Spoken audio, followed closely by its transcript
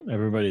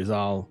Everybody's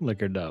all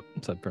liquored up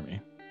except for me.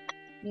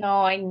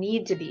 No, I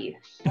need to be.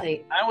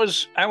 Like, I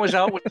was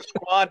out with the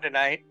squad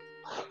tonight.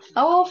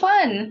 oh,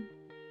 fun.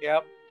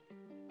 Yep.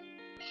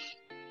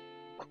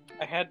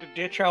 I had to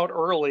ditch out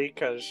early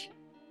because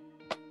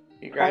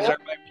you guys are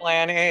my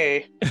plan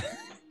A.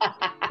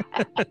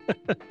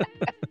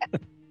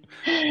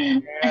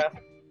 Yeah,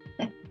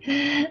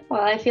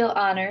 Well, I feel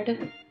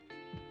honored.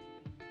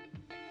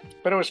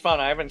 but it was fun.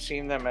 I haven't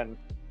seen them in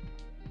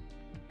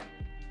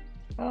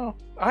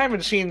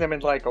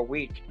like a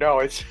week. No,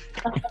 it's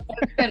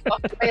It's been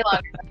way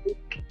longer.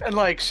 in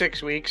like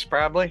 6 weeks,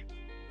 probably.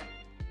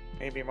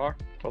 Maybe more.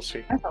 We'll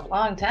see. That's a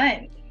long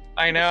time.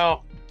 I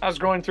know. I was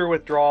going through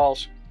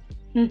withdrawals.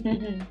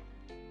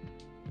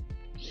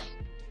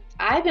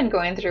 I've been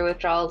going through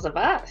withdrawals of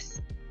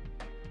us.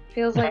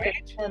 Feels like Right?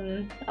 it's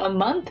been a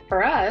month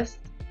for us.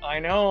 I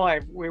know.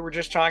 We were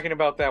just talking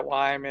about that.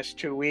 Why I missed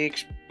 2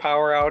 weeks.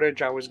 Power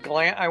outage. I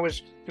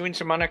was doing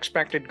some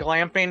unexpected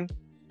glamping.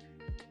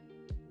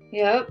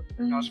 Yep.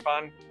 That was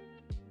fun.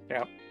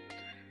 Yep.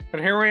 But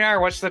here we are.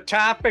 What's the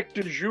topic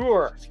du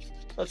jour?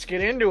 Let's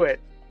get into it.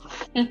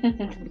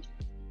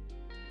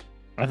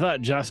 I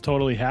thought Jess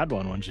totally had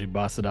one when she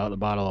busted out the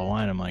bottle of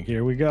wine. I'm like,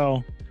 here we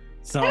go.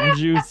 Something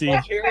juicy.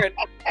 Let's hear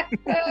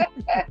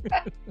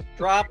it.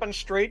 Dropping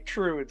straight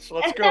truths.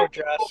 Let's go,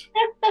 Jess.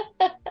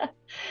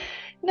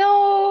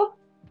 No,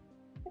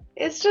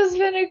 it's just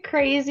been a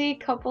crazy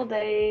couple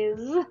days.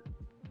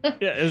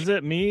 Yeah, is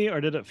it me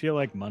or did it feel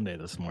like Monday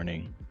this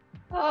morning?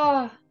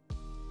 Oh,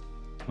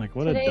 Like,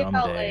 what today a dumb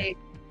felt day. like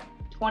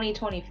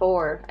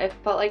 2024. I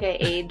felt like I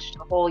aged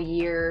a whole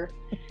year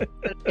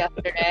since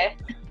yesterday.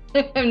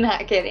 I'm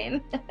not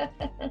kidding.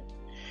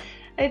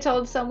 I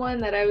told someone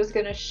that I was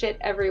gonna shit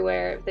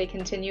everywhere if they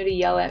continue to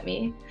yell at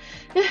me.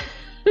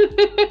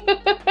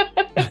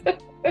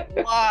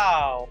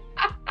 Wow.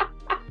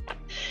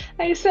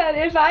 I said,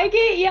 if I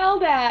get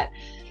yelled at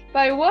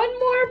by one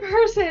more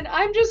person,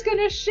 I'm just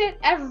gonna shit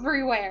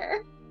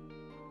everywhere.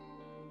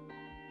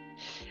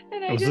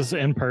 And I Was just, this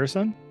in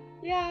person?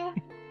 yeah.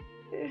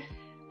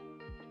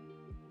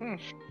 Hmm.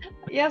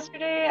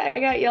 Yesterday, I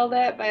got yelled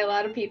at by a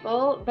lot of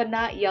people, but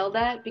not yelled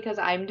at because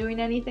I'm doing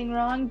anything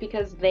wrong,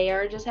 because they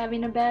are just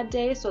having a bad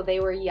day, so they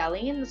were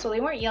yelling. So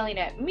they weren't yelling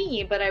at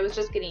me, but I was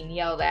just getting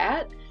yelled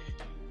at.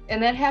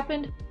 And that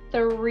happened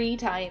 3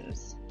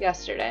 times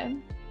yesterday.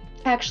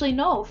 Actually,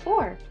 no,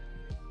 4.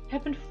 It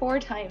happened 4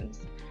 times.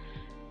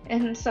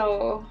 And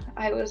so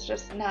I was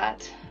just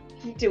not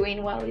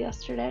doing well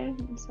yesterday.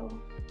 And so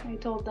I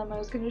told them I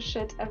was going to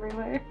shit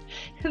everywhere.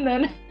 And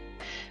then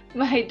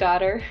my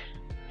daughter,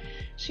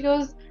 she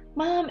goes,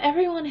 Mom,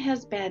 everyone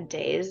has bad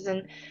days.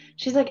 And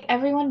she's like,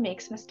 everyone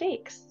makes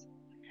mistakes.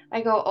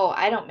 I go, oh,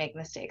 I don't make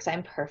mistakes.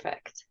 I'm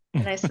perfect.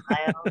 And I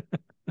smile.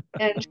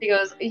 And she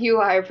goes, you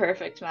are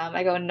perfect, Mom.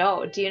 I go,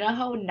 no. Do you know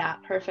how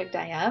not perfect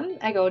I am?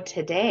 I go,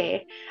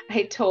 today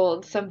I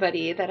told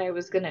somebody that I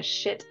was going to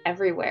shit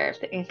everywhere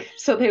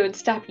so they would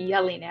stop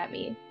yelling at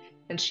me.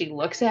 And she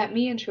looks at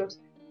me and she goes,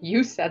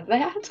 you said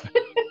that?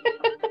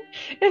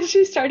 And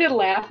she started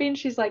laughing.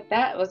 She's like,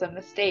 that was a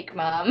mistake,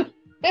 Mom.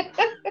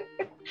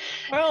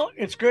 Well,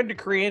 it's good to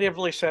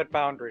creatively set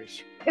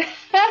boundaries.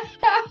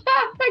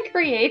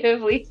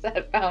 Creatively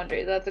set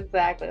boundaries. That's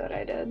exactly what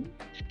I did.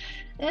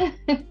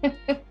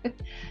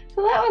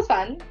 So that was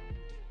fun.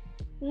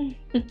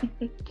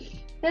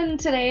 And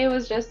today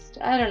was just,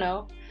 I don't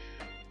know,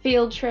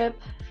 field trip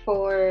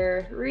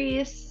for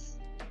Reese,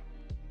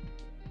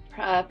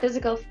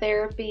 physical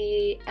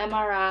therapy,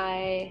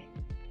 MRI,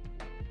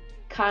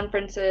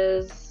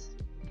 conferences,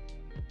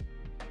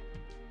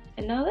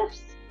 and now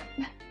this.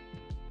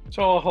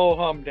 So a ho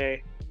hum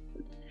day.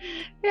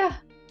 Yeah.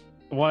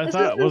 Well, I This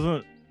thought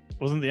is-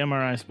 wasn't the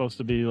MRI supposed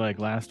to be like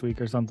last week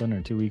or something,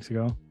 or 2 weeks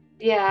ago?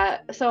 Yeah,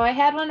 so I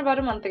had one about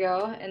a month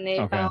ago and they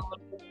Okay. found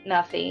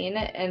nothing.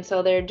 And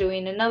so they're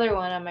doing another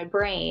one on my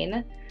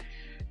brain.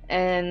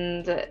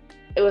 And it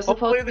was supposed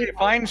Hopefully to be. they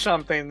find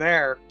something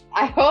there.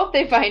 I hope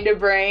they find a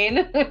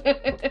brain.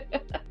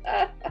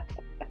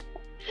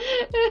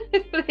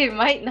 They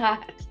might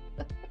not.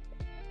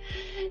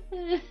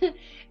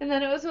 And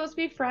then it was supposed to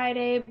be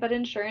Friday, but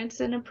insurance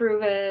didn't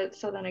approve it,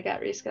 so then it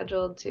got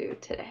rescheduled to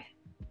today.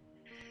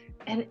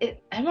 And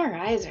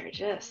MRIs are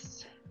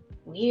just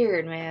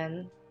weird,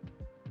 man.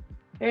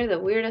 They're the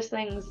weirdest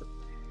things.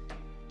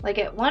 Like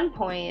at one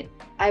point,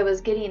 I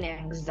was getting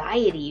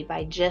anxiety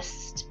by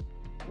just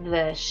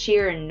the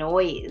sheer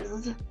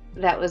noise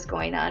that was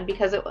going on,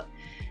 because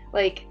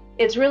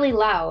it's really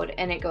loud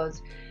and it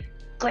goes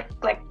click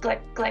click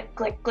click click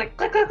click click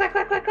click click click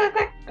click click click click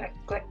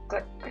click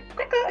click click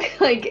click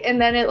click, like, and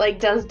then it like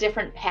does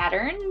different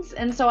patterns,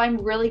 and so I'm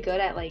really good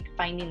at like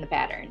finding the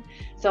pattern.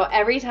 So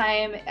every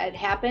time it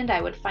happened,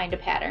 I would find a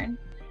pattern,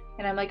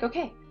 and I'm like,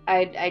 okay,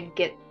 I'd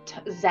get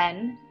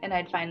zen and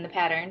I'd find the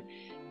pattern.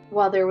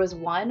 While there was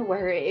one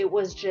where it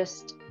was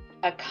just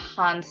a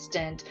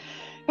constant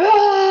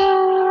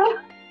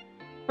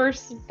for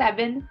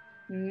 7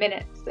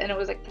 minutes, and it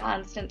was a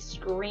constant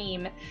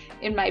scream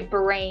in my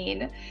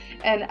brain,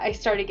 and I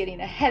started getting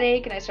a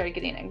headache, and I started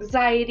getting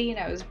anxiety, and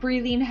I was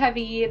breathing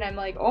heavy, and I'm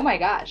like, oh my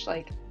gosh,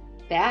 like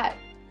that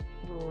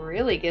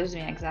really gives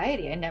me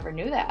anxiety. I never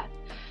knew that.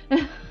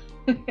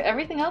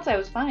 Everything else I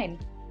was fine,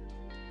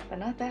 but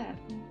not that.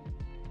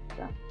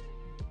 So.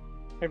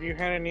 Have you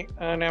had an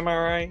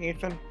MRI,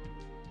 Ethan?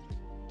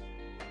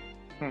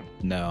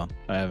 No,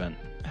 I haven't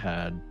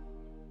had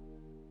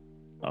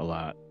a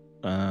lot.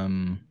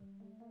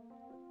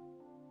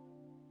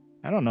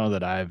 I don't know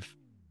that I've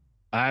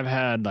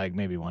had like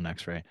maybe one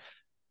X-ray.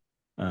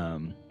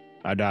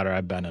 Our daughter,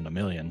 I've been in a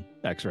million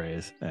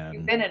X-rays and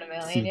You've been in a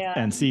million, yeah.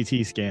 and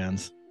CT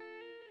scans,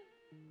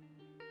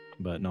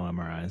 but no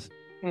MRIs.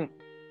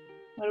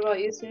 What about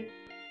you, Steve?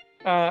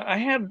 I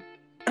had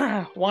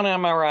one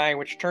MRI,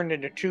 which turned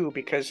into two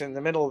because in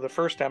the middle of the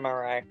first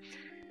MRI,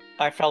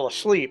 I fell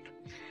asleep.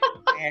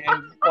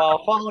 And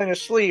while falling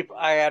asleep,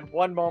 I had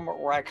one moment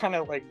where I kind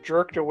of like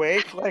jerked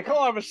awake, like,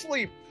 oh, I'm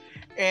asleep.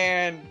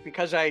 And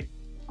because I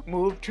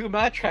moved too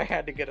much, I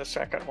had to get a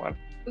second one.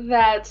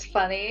 That's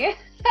funny.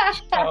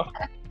 So,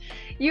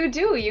 You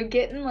do. You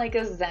get in like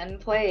a Zen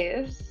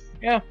place.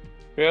 yeah.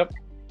 Yep.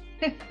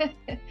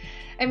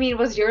 I mean,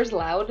 was yours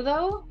loud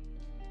though?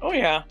 Oh,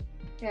 yeah.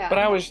 Yeah. But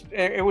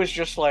it was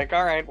just like,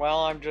 all right, well,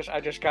 I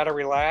just got to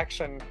relax.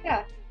 And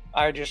Yeah.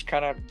 I just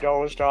kind of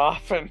dozed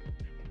off and,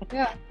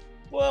 Yeah.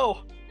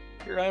 whoa,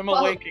 here I'm Well-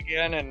 awake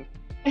again. And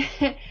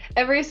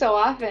Every so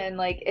often,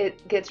 like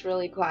it gets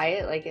really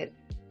quiet, like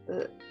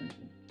the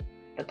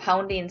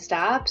pounding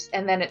stops,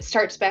 and then it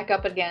starts back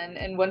up again.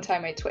 And one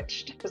time I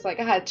twitched. I was like,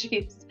 ah,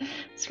 jeez,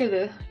 scare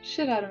the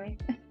shit out of me.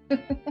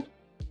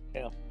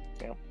 Yeah.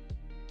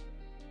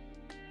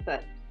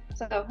 But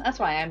so that's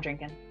why I'm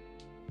drinking.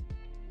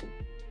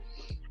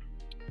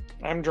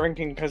 I'm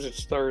drinking because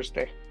it's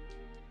Thursday.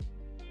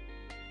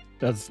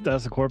 That's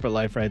the corporate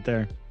life right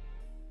there.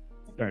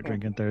 Start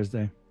drinking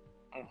Thursday.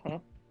 Mm-hmm.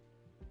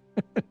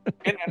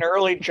 Getting an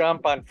early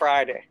jump on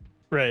Friday.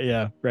 Right,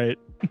 yeah, right.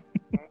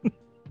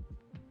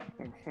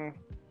 Mm-hmm.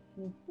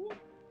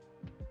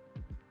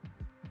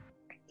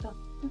 So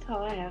that's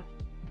all I have.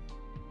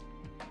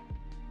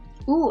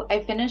 Ooh,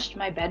 I finished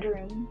my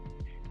bedroom.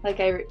 Like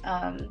I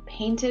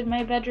painted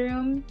my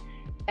bedroom,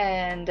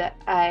 and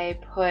I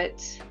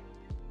put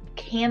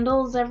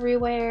candles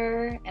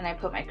everywhere, and I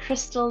put my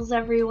crystals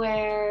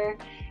everywhere,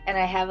 and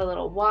I have a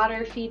little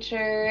water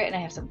feature, and I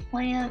have some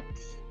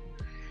plants.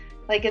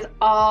 Like it's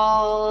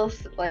all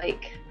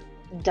like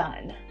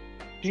done.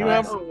 Do you So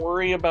ever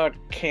worry about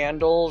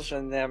candles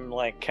and them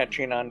like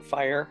catching on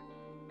fire?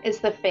 It's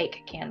the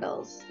fake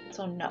candles,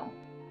 so no.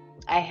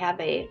 I have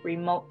a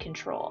remote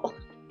control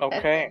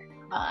Okay.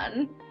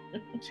 on.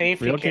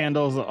 Safety Real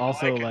candles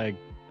also like it. like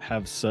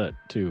have soot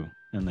too,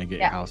 and they get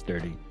Yeah. your house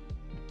dirty.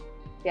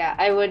 Yeah,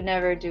 I would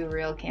never do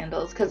real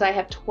candles because I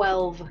have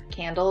 12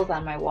 candles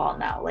on my wall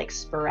now, like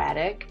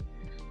sporadic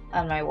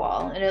on my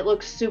wall. And it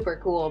looks super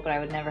cool, but I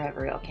would never have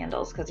real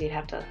candles because you'd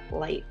have to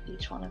light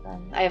each one of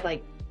them. I have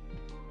like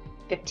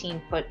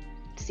 15-foot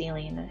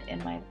ceiling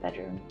in my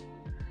bedroom.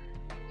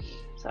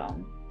 So,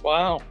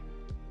 Wow.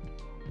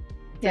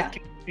 yeah,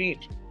 15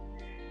 feet.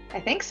 I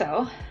think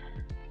so.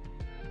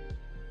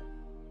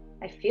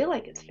 I feel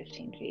like it's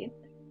 15 feet.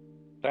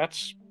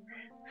 That's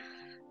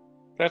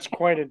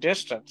quite a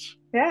distance.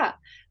 Yeah,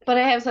 but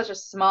I have such a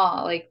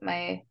small, like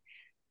my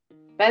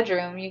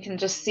bedroom, you can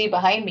just see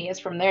behind me is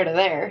from there to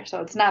there,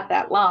 so it's not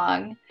that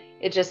long.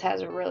 It just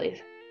has a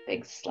really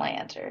big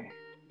slanter.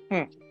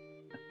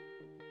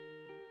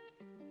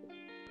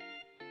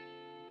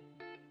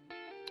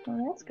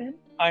 Well, that's good.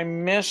 I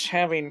miss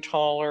having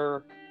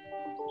taller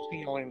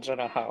ceilings in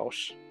a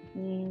house.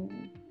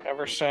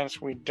 Ever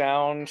since we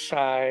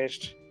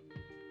downsized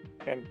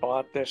and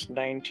bought this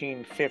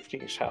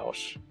 1950s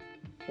house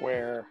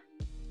where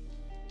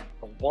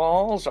the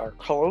walls are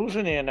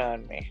closing in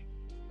on me.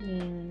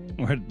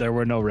 Where there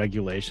were no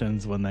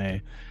regulations when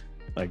they,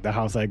 like the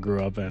house I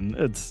grew up in,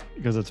 it's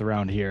because it's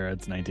around here,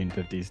 it's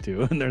 1950s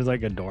too, and there's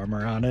like a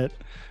dormer on it.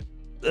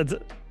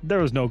 There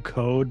was no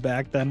code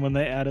back then when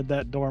they added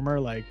that dormer.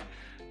 Like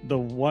the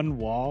one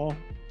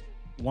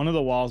of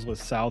the walls was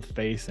south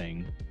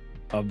facing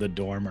of the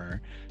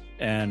dormer,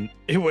 and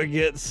it would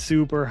get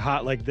super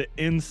hot. Like the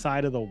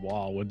inside of the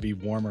wall would be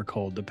warm or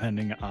cold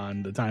depending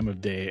on the time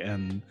of day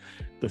and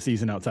the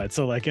season outside.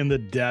 So like in the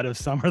dead of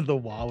summer, the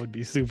wall would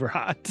be super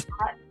hot.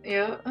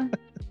 Yeah.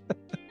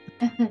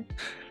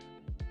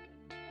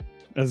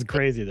 That's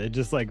crazy. They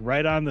just like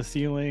right on the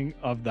ceiling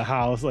of the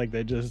house, like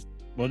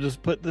we'll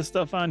just put this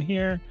stuff on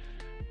here.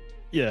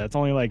 Yeah, it's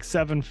only like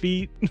 7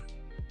 feet.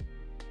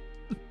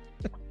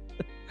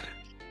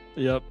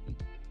 Yep.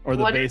 Or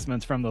the What-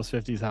 basements from those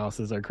 50s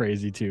houses are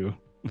crazy too.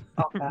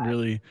 Oh, God.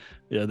 Really,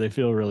 yeah, they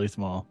feel really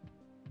small.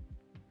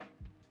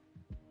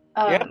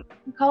 Yeah.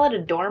 You call it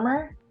a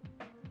dormer?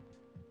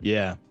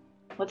 Yeah.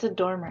 What's a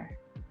dormer?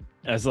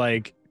 As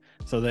like,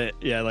 so that,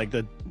 yeah, like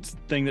the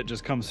thing that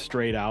just comes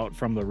straight out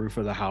from the roof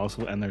of the house,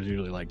 and there's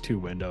usually like 2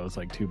 windows,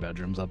 like 2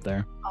 bedrooms up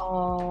there.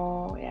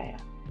 Oh, yeah.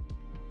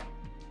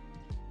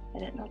 I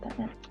didn't know what that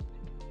meant.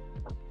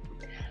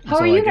 How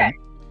are you guys?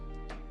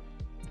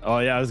 Oh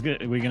yeah,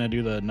 we gonna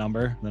do the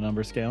number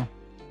scale?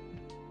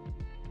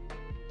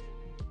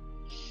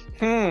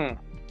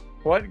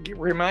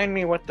 Remind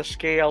me what the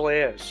scale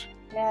is.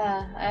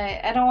 Yeah,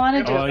 I don't want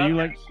to do Oh,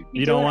 it.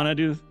 you don't want to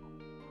do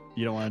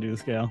the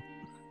scale?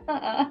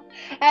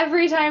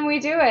 Every time we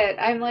do it,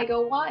 I'm like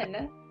a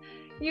 1.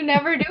 You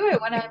never do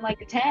it when I'm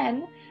like a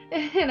 10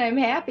 and I'm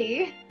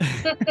happy.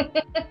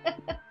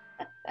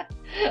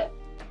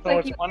 So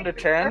it's 1 to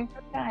 10?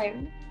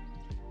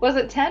 Was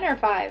it 10 or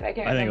 5? I can't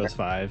remember. I think it was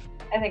 5.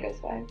 I think it was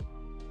 5.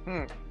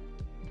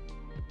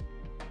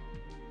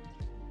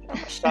 I'm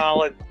a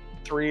solid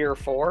 3 or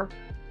 4.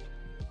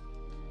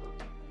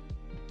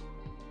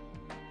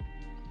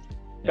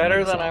 Yeah,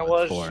 Better than I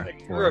was 4. a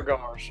year ago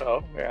or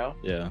so. Yeah.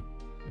 Yeah.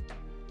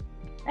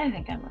 I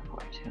think I'm a 4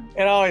 too.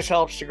 It always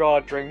helps to go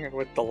out drinking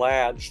with the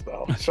lads,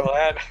 though. So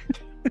that,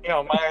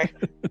 my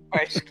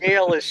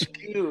scale is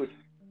skewed.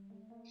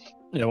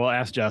 Yeah, we'll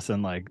ask Jess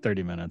in like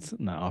 30 minutes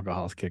and the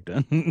alcohol's kicked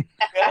in.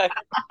 Yeah,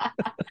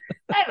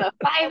 I'm a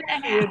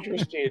 5.5.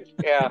 interesting.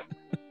 Yeah.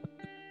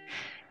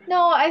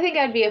 No, I think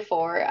I'd be a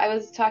 4. I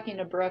was talking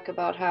to Brooke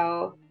about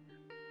how,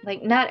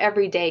 like, not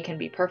every day can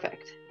be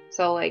perfect.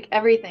 So, like,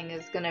 everything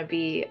is going to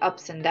be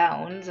ups and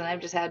downs, and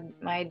I've just had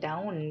my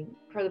down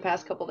for the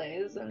past couple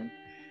days, and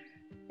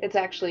it's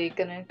actually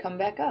going to come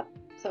back up.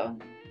 So,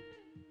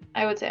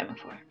 I would say I'm a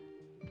 4.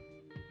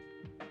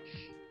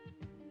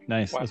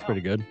 Nice. Wow. That's pretty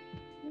good.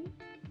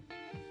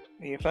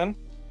 Ethan?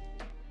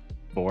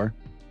 4.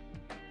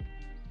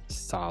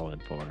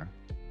 Solid 4.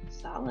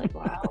 Solid,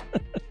 wow.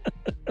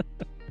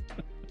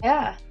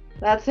 Yeah,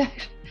 that's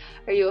actually...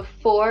 Are you a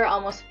 4,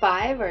 almost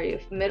 5? Are you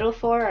a middle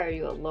 4? Or are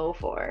you a low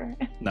 4?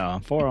 No,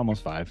 4,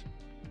 almost 5.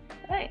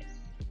 Nice.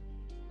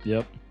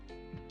 Yep.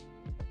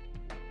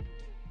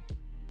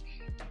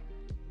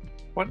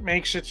 What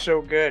makes it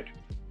so good?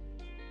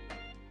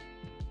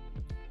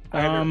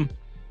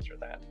 Answer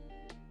that.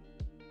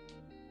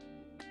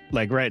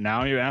 Like right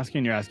now you're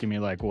asking me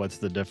like what's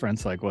the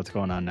difference, like what's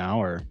going on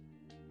now, or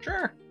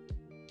Sure.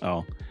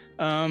 oh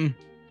I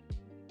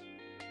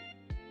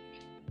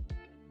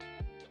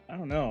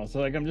don't know. So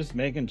like I'm just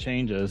making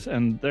changes,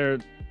 and they're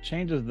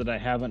changes that I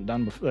haven't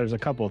done before. There's a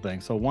couple of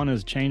things. So one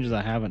is changes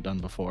I haven't done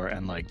before,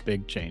 and like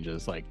big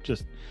changes, like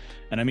just,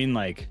 and I mean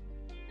like,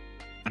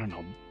 I don't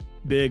know,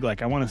 big,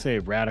 like I want to say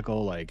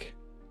radical, like,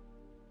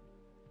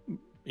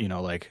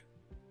 like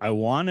I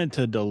wanted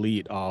to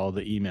delete all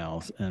the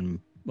emails, and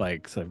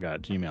like, so I've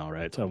got Gmail,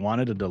 right? So I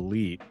wanted to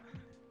delete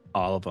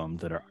all of them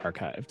that are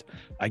archived.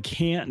 I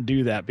can't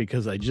do that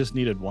because I just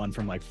needed one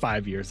from like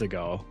 5 years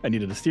ago. I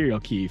needed a serial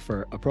key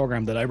for a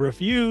program that I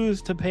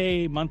refused to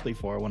pay monthly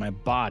for when I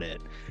bought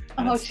it.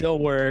 And it still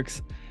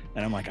works.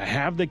 And I'm like, I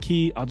have the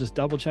key. I'll just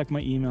double check my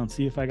email and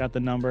see if I got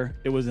the number.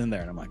 It was in there.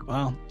 And I'm like,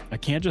 well, I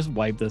can't just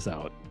wipe this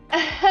out.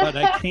 But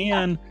I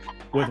can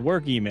with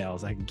work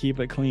emails. I can keep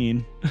it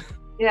clean.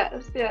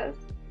 Yes.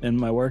 In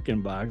my work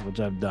inbox,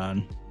 which I've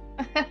done.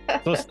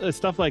 So it's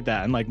stuff like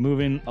that. And like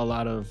moving a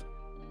lot of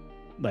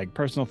like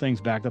personal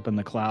things backed up in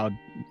the cloud,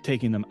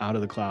 taking them out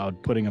of the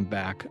cloud, putting them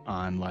back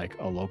on like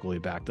a locally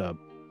backed up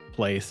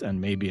place,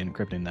 and maybe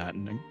encrypting that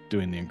and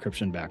doing the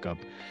encryption backup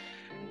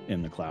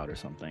in the cloud or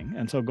something.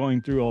 And so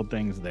going through old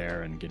things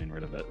there and getting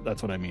rid of it.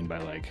 That's what I mean by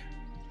like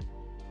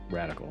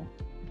radical.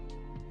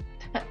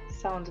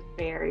 Sounds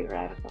very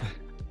radical.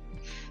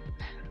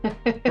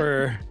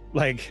 For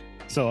like,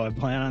 so I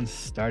plan on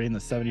starting the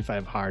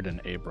 75 hard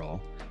in April.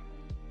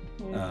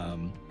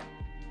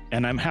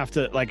 And I have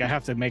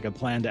to make a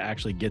plan to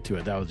actually get to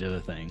it. That was the other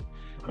thing,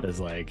 is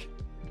like,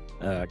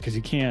 because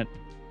you can't,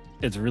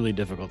 it's really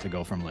difficult to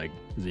go from like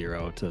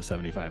 0 to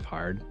 75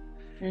 hard.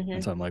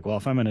 And so I'm like, well,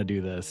 if I'm going to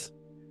do this,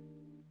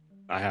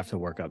 I have to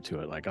work up to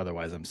it. Like,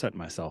 otherwise I'm setting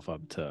myself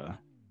up to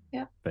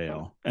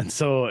fail. And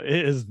so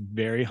it is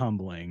very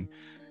humbling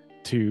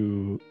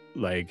to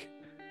like,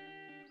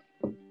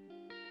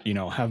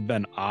 have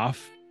been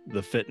off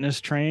the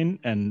fitness train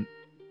and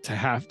to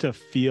have to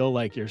feel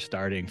like you're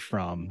starting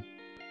from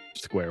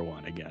square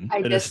one again.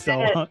 It is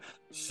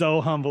so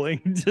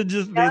humbling to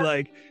just be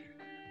like,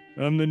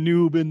 I'm the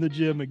noob in the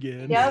gym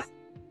again. Yep.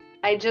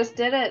 I just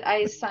did it.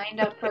 I signed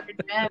up for a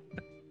gym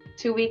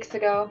 2 weeks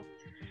ago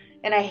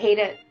and I hate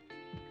it.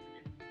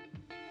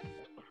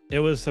 It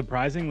was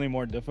surprisingly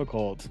more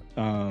difficult.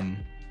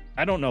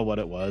 I don't know what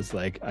it was.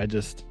 Like,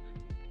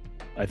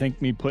 I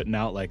think me putting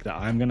out like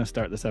I'm going to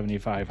start the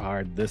 75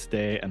 hard this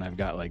day, and I've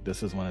got like,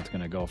 this is when it's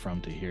going to go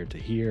from to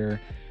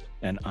here,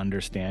 and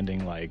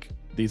understanding like,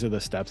 these are the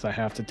steps I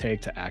have to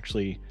take to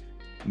actually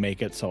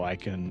make it so I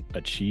can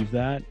achieve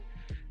that,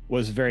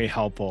 was very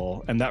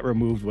helpful. And that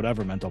removed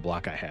whatever mental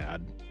block I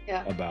had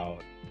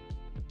about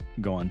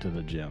going to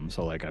the gym.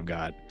 So like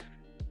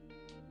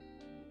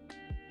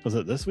was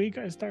it this week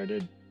I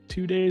started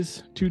 2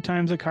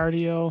 times of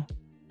cardio?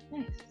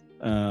 Nice.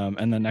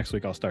 And then next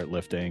week I'll start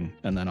lifting,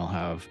 and then I'll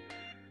have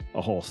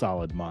a whole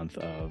solid month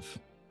of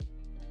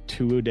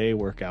 2-a-day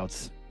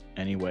workouts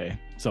anyway.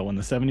 So when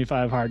the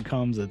 75 hard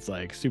comes, it's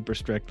like super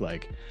strict,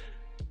 like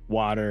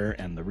water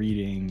and the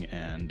reading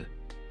and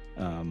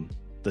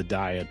the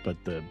diet, but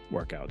the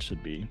workout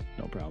should be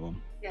no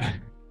problem. Yeah.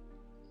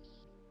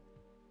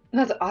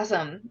 That's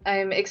awesome.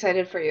 I'm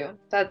excited for you.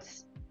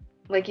 That's,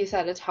 like you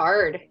said, it's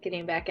hard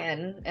getting back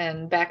in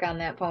and back on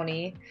that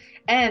pony.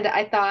 And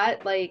I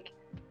thought, like,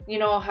 you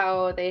know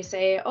how they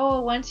say,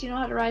 oh, once you know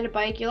how to ride a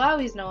bike, you'll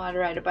always know how to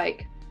ride a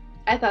bike.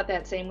 I thought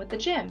that same with the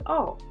gym.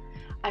 Oh,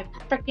 I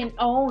freaking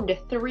owned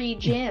 3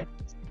 gyms.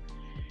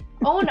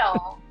 Oh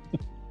no.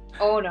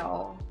 Oh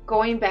no.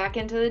 Going back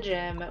into the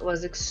gym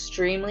was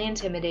extremely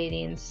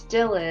intimidating,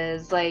 still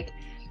is. Like,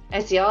 I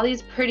see all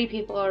these pretty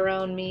people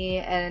around me,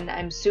 and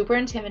I'm super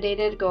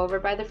intimidated to go over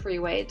by the free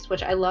weights,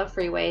 which I love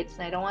free weights,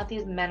 and I don't want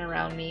these men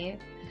around me.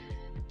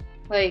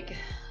 Like,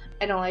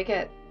 I don't like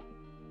it.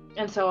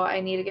 And so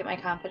I need to get my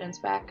confidence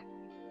back.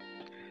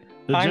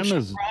 I'm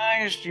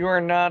surprised you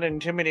are not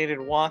intimidated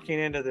walking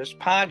into this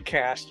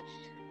podcast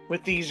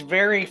with these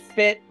very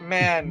fit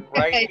men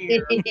right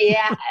here.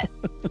 Yeah.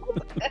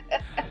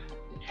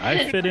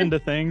 I fit into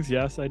things.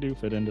 Yes, I do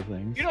fit into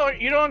things.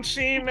 You don't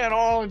seem at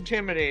all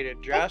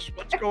intimidated, Jess.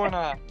 What's going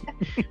on?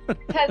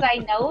 Because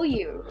I know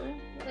you.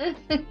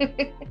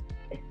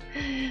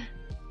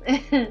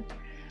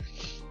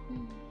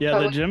 Yeah,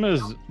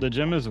 the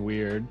gym is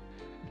weird.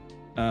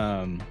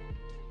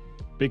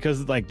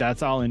 Because like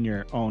that's all in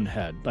your own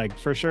head. Like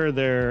for sure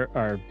there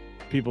are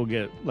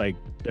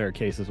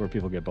cases where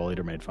people get bullied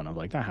or made fun of.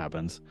 Like that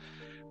happens.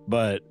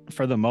 But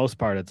for the most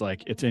part, it's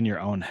like it's in your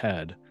own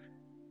head.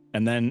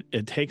 And then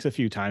it takes a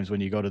few times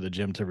when you go to the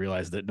gym to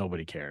realize that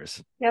nobody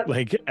cares. Yep.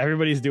 Like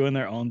everybody's doing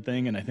their own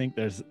thing. And I think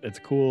it's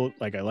cool.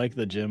 Like I like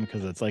the gym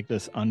because it's like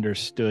this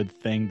understood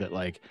thing that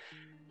like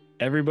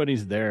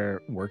everybody's there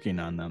working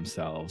on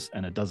themselves,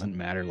 and it doesn't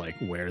matter like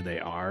where they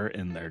are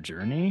in their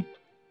journey.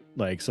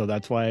 Like, so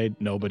that's why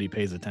nobody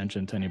pays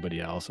attention to anybody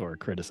else or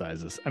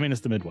criticizes. I mean,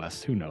 it's the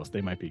Midwest. Who knows?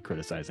 They might be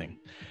criticizing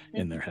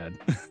in their head.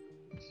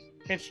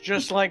 It's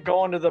just like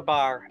going to the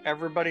bar.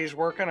 Everybody's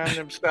working on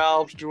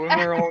themselves, doing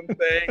their own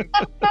thing.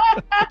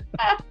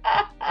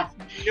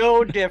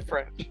 No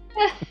different.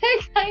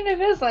 It kind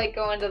of is like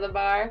going to the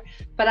bar,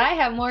 but I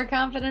have more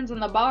confidence in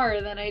the bar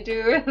than I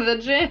do in the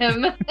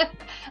gym.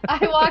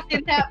 I walk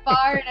in that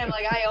bar and I'm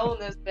like, I own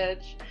this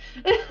bitch.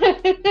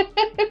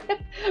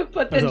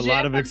 But there's a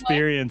lot of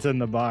experience in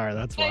the bar.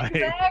 That's why.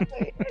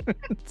 Exactly.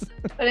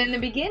 But in the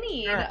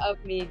beginning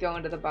of me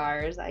going to the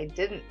bars, I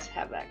didn't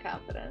have that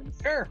confidence.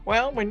 Sure.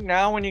 Well, when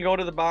you go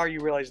to the bar, you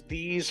realize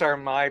these are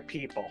my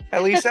people.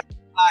 At least that's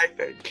what I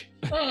think.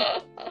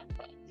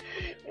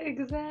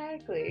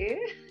 Exactly.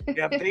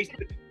 Yeah,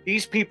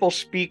 these people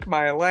speak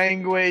my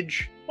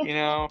language. You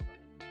know,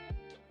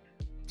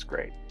 it's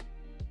great.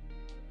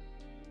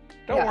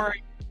 Don't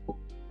worry.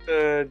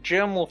 The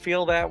gym will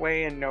feel that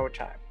way in no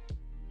time.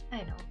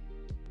 I know.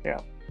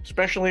 Yeah,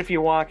 especially if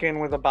you walk in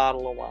with a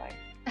bottle of wine.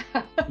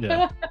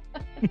 Yeah.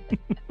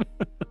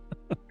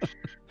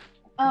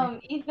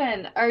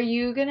 Ethan, are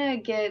you gonna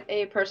get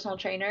a personal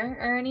trainer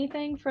or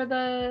anything for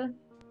the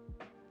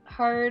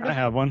hard? I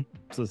have one.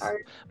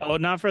 Oh,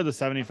 not for the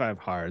 75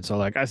 hard. So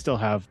like I still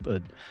have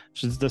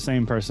she's the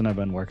same person I've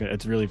been working.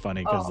 It's really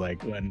funny because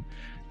like when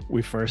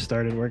we first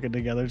started working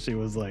together,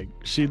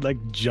 she'd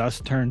like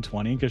just turned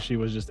 20 because she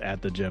was just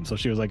at the gym. So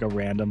she was like a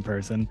random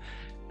person,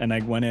 and I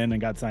went in and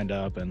got signed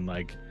up, and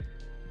like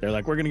they're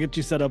like, we're gonna get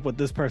you set up with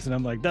this person.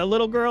 I'm like, that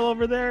little girl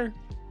over there.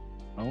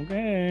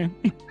 Okay.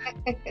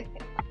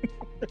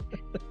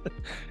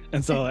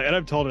 And so like, and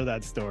I've told her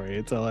that story.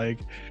 It's like,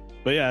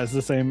 but yeah, it's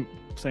the same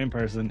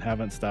person.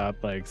 Haven't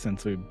stopped like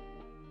since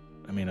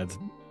it's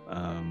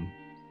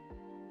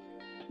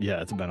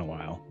it's been a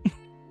while.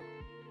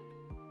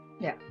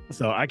 Yeah.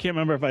 So I can't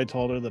remember if I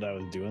told her that I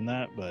was doing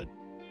that, but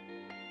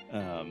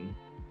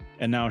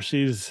and now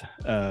she's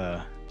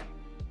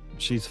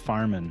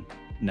farming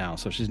now,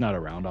 so she's not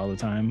around all the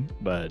time,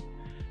 but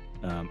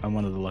I'm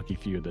one of the lucky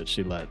few that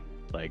she let,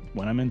 like,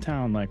 when I'm in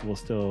town, like I'll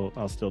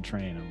still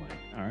train. I'm like,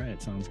 all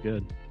right, sounds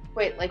good.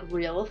 Wait, like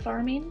real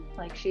farming?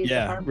 Like she's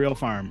real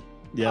farm.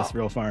 Yes,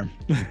 real farm.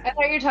 I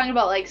thought you were talking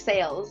about like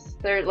sales.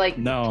 They're like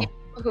no.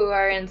 Who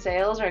are in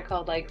sales are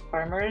called like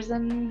farmers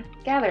and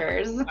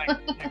gatherers.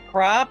 Like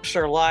crops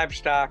or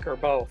livestock or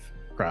both?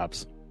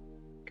 Crops.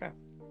 Okay.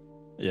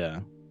 Yeah.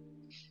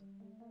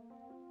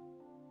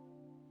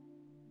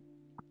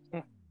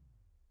 Well,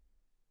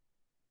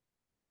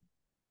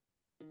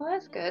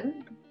 that's good.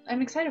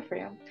 I'm excited for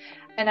you.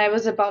 And I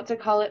was about to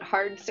call it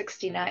Hard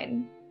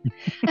 69.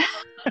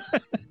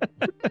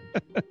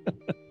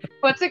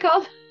 What's it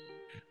called?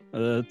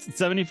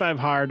 75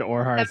 hard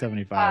or hard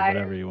 75,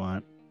 whatever you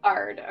want.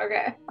 Hard,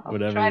 okay. I'll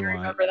whatever try you to want.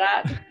 remember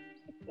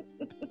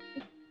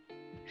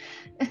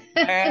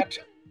that.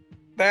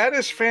 That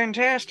is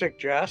fantastic,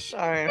 Jess.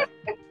 I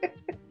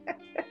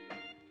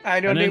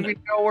don't even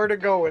know where to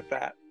go with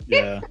that.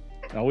 Yeah.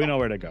 No, we know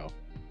where to go.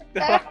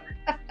 That's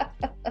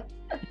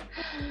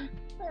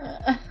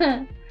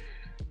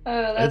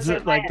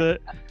it's like that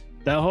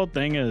whole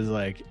thing is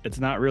like, it's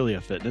not really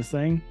a fitness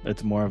thing.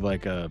 It's more of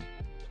like a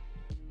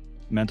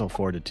mental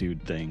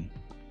fortitude thing.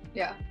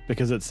 Yeah.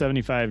 Because it's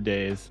 75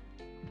 days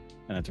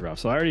and it's rough.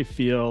 So I already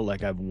feel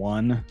like I've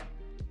won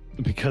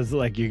because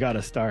like you got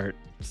to start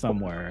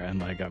somewhere, and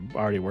like I'm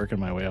already working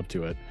my way up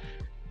to it.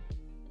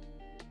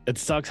 It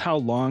sucks how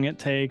long it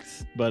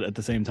takes, but at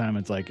the same time,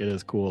 it's like it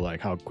is cool, like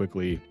how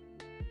quickly,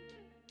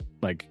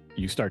 like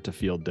you start to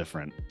feel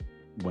different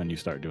when you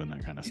start doing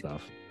that kind of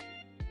stuff.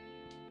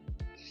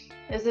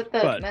 Is it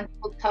the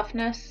mental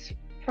toughness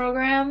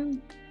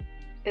program?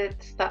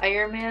 It's the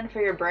Ironman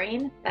for your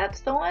brain.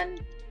 That's the one.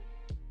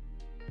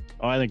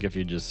 Oh, I think if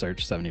you just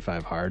search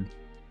 75 hard.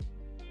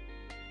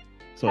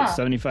 So it's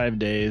 75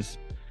 days,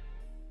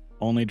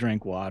 only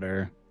drink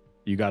water.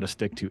 You got to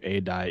stick to a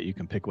diet. You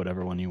can pick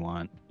whatever one you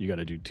want. You got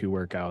to do 2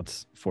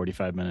 workouts,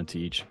 45 minutes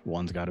each.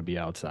 One's got to be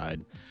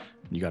outside.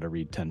 You got to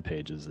read 10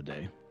 pages a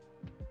day.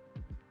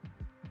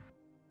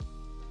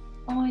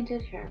 Oh, I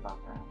did hear about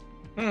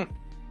that.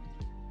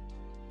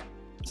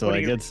 So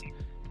like it's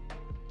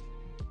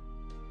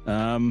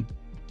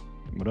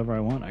whatever I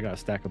want. I got a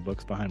stack of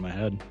books behind my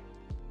head.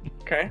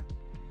 Okay.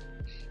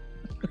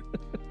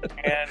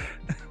 And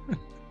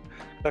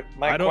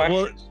my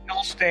question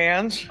still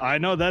stands. I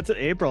know that's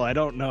April. I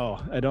don't know.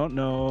 I don't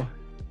know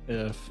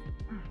if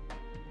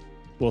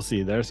we'll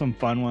see. There's some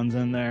fun ones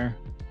in there.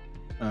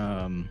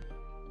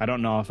 I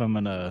don't know if I'm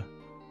gonna.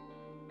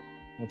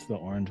 What's the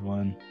orange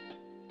one?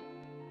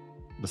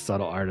 The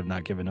Subtle Art of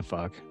Not Giving a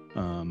Fuck.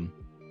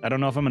 I don't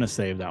know if I'm gonna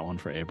save that one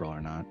for April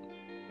or not.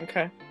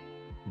 Okay.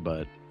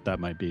 But that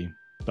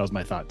was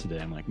my thought today.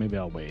 I'm like, maybe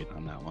I'll wait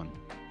on that one.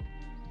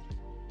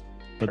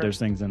 But there's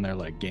things in there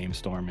like game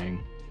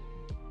storming.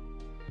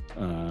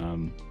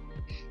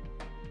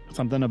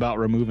 Something about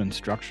removing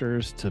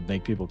structures to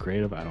make people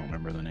creative. I don't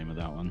remember the name of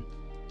that one.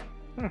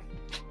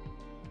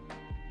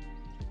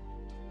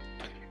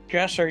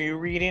 Jess, are you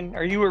reading?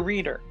 Are you a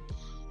reader?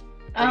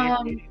 What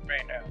are you reading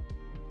right now?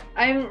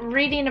 I'm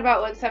reading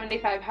about what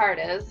 75 Hard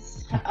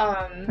is.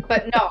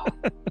 But no,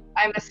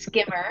 I'm a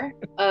skimmer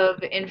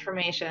of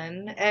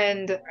information,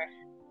 and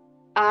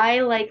I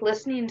like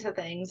listening to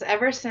things.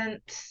 Ever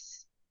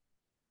since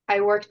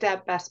I worked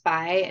at Best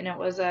Buy and it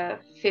was a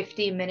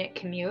 50-minute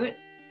commute,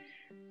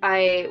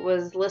 I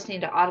was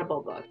listening to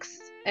Audible books.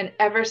 And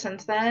ever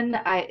since then,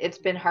 it's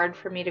been hard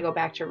for me to go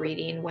back to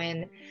reading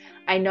when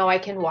I know I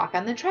can walk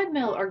on the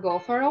treadmill or go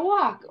for a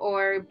walk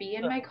or be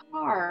in my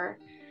car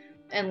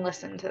and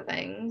listen to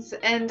things.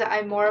 And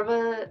I'm more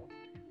of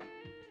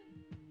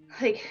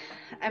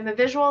I'm a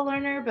visual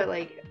learner, but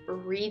like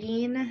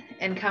reading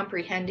and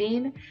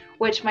comprehending,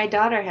 which my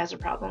daughter has a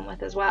problem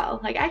with as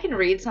well. Like I can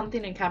read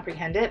something and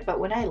comprehend it, but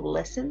when I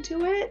listen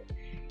to it,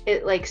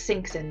 it like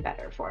sinks in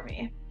better for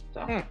me.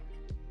 So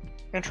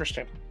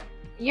Interesting.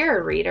 You're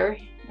a reader,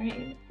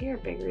 right? You're a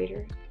big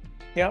reader.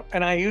 Yep,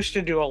 and I used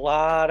to do a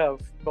lot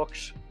of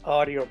books,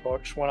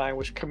 audiobooks, when I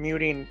was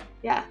commuting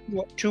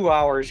 2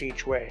 hours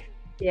each way.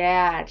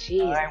 Yeah,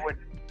 geez. I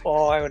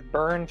would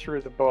burn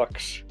through the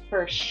books.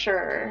 For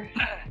sure.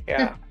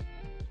 Yeah.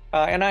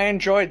 And I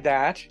enjoyed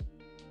that.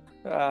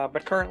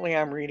 But currently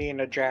I'm reading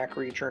a Jack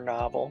Reacher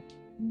novel.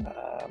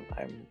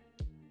 I'm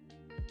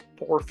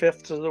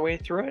 4/5 of the way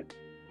through it.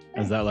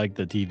 Is that like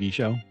the TV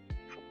show?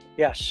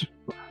 Yes.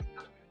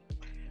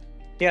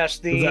 Yes,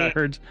 the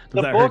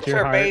books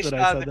are based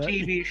on the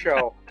TV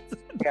show.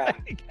 Yeah.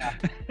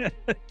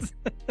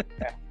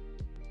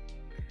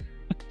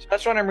 So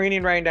that's what I'm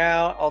reading right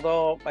now,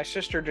 although my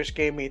sister just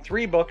gave me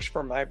 3 books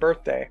for my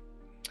birthday.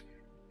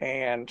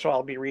 And so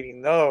I'll be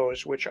reading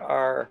those, which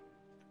are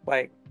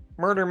like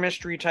murder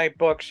mystery type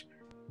books,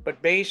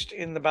 but based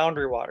in the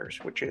Boundary Waters,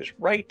 which is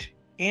right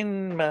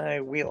in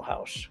my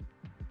wheelhouse.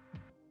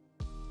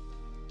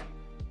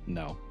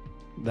 No,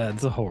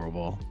 that's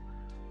horrible.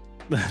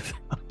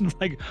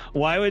 Like,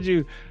 why would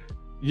you?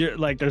 You're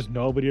like, there's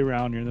nobody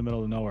around. You're in the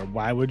middle of nowhere.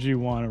 Why would you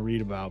want to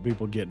read about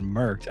people getting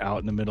murked out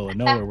in the middle of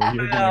nowhere where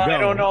you're gonna go? I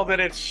don't know that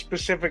it's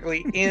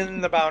specifically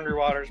in the Boundary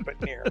Waters,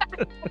 but near.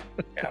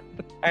 Yeah,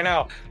 I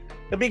know.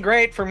 It'd be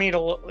great for me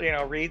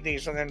to, read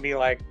these and then be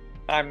like,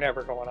 I'm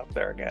never going up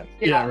there again.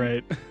 Yeah,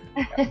 right.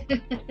 Yeah.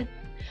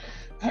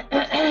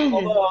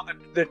 Although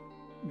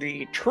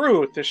the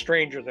truth is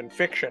stranger than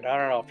fiction. I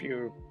don't know if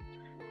you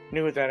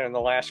knew that in the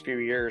last few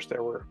years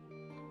there were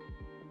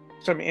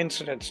some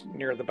incidents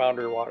near the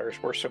Boundary Waters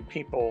where some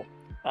people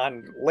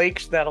on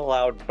lakes that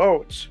allowed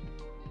boats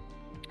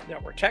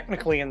that were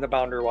technically in the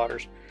Boundary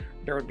Waters,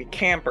 there would be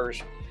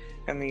campers,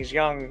 and these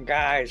young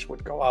guys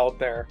would go out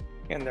there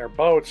in their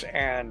boats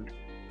and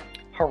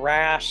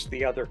harass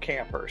the other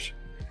campers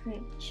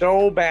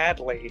so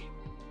badly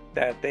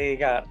that they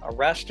got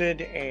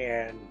arrested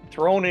and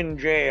thrown in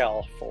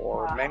jail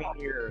for many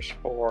years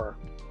for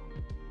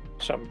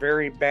some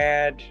very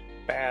bad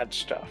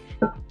stuff.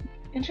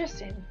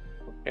 Interesting.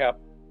 Yep.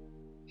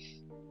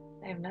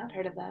 I have not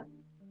heard of that.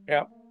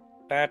 Yep.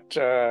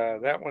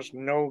 That was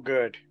no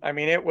good. I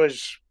mean, it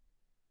was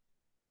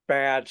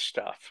bad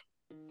stuff.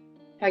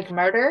 Like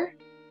murder?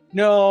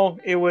 No,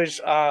 it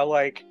was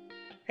like,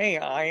 hey,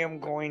 I am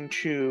going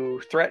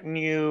to threaten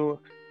you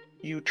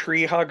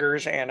tree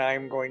huggers, and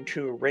I'm going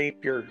to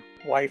rape your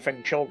wife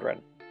and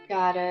children.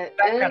 Got it.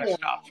 That kind of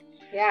stuff.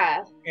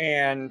 Yeah.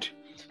 And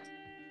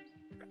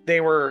they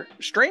were,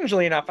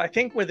 strangely enough, I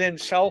think within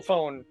cell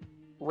phone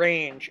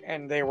range,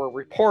 and they were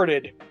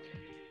reported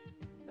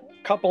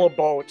a couple of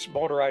boats,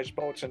 motorized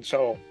boats, and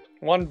so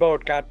one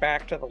boat got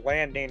back to the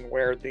landing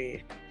where the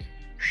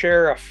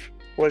sheriff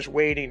was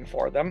waiting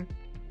for them,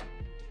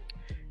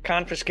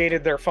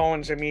 confiscated their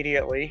phones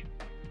immediately,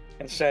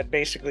 and said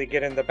basically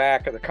get in the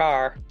back of the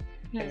car,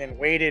 and then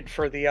waited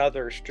for the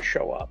others to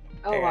show up.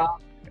 Oh, and wow.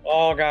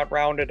 all got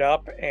rounded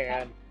up,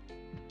 and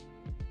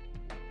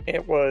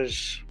it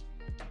was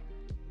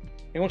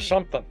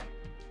something.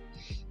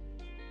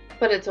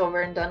 But it's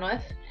over and done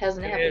with.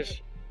 Hasn't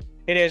happened.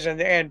 It is,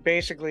 and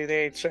basically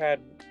they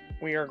said,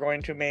 we are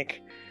going to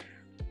make,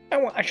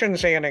 I shouldn't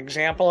say an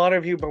example out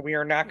of you, but we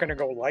are not going to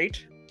go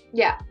light.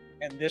 Yeah.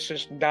 And this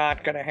is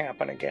not going to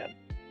happen again.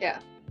 Yeah.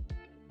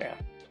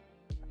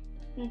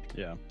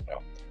 Yeah.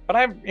 But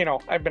I've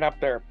been up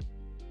there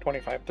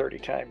 25, 30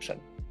 times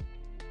and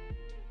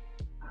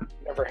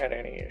never had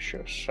any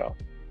issues. So,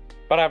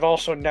 but I've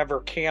also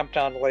never camped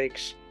on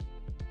lakes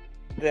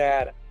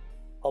that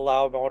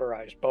allow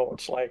motorized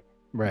boats. Like,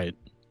 Right.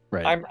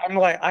 I'm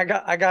like, I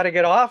got to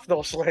get off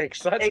those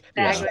lakes. That's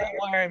Exactly. not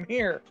why I'm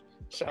here.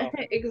 So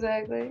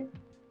Exactly.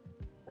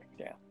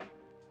 yeah.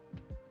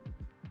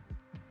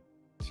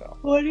 So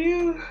What do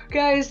you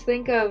guys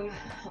think of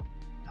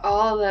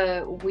all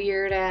the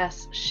weird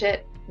ass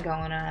shit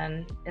going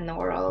on in the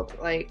world,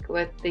 like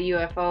with the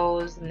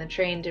UFOs and the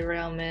train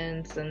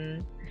derailments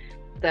and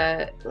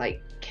the like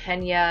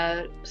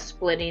Kenya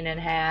splitting in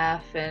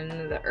half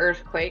and the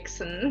earthquakes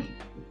and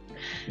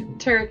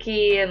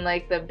Turkey and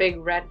like the big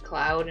red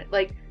cloud?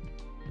 Like,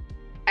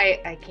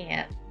 I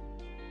can't.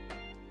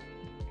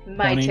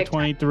 My TikTok.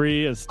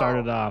 2023 has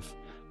started off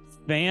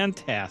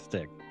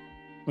fantastic.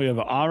 We have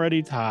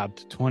already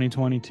topped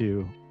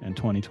 2022 and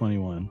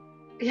 2021.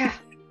 Yeah.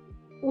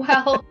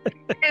 Well,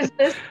 is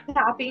this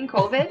topping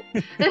COVID?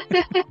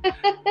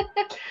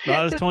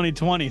 That was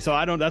 2020, so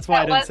I don't. That's why I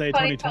That didn't was say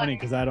 2020,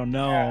 because I don't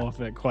know if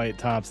it quite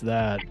tops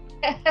that.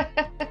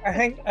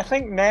 I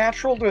think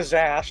natural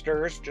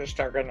disasters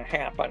just are going to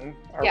happen.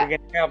 Are Yeah. we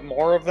going to have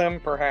more of them?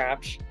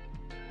 Perhaps.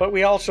 But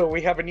we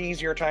have an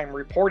easier time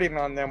reporting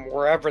on them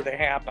wherever they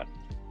happen.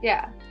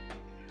 Yeah.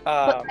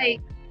 But like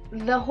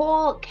the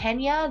whole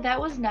Kenya, that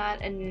was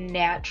not a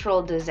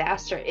natural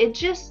disaster. It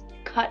just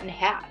cut in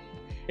half.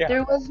 Yeah.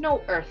 There was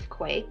no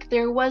earthquake.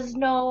 There was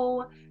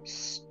no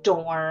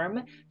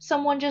storm.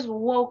 Someone just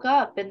woke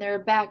up and their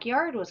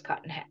backyard was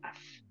cut in half.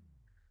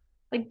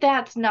 Like,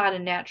 that's not a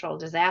natural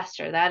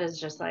disaster. That is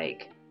just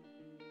like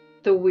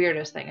the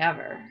weirdest thing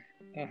ever.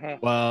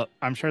 Mhm. Well,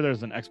 I'm sure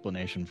there's an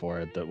explanation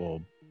for it that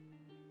we'll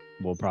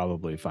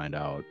probably find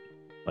out,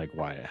 like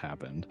why it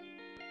happened.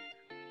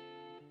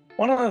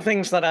 One of the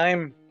things that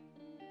I'm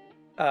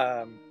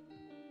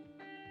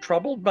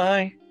troubled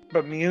by,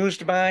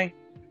 bemused by,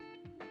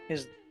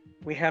 is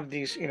we have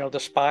these, the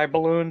spy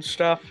balloon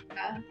stuff.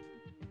 Yeah.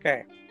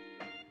 Okay.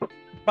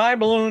 Spy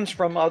balloons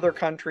from other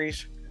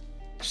countries.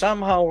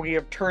 Somehow we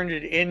have turned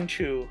it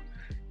into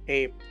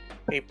a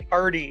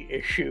party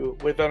issue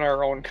within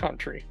our own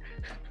country.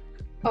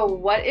 Oh,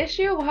 what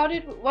issue? What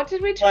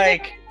did we turn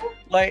it into?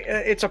 Like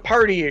it's a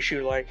party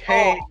issue. Like,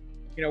 hey,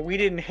 we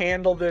didn't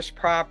handle this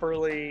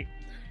properly.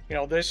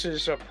 This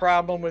is a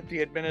problem with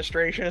the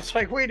administration. It's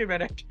like, wait a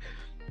minute.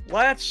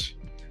 Let's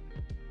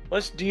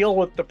deal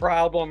with the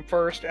problem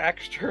first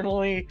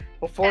externally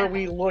before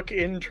we look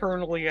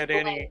internally at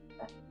any.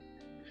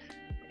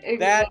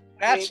 That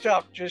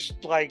stuff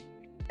just like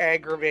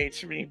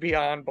aggravates me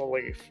beyond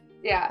belief.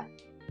 Yeah.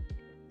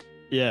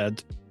 Yeah,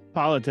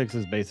 politics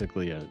is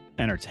basically an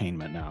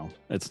entertainment now.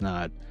 It's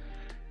not,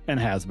 and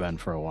has been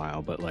for a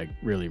while, but like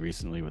really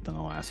recently, within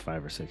the last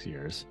 5 or 6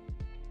 years,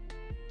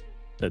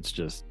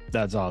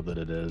 that's all that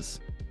it is.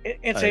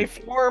 It's a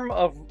form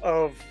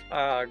of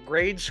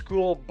grade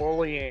school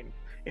bullying.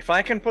 If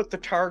I can put the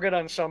target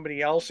on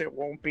somebody else, it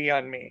won't be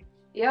on me.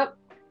 Yep.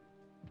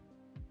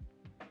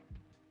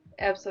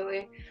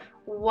 Absolutely.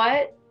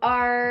 What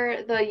are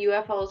the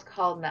UFOs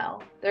called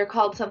now? They're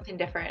called something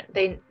different.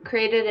 They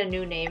created a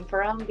new name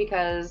for them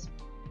because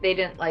they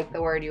didn't like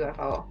the word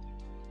UFO.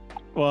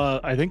 Well,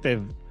 I think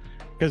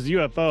because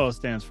UFO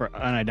stands for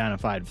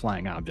unidentified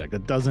flying object.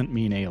 It doesn't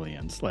mean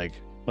aliens. Like,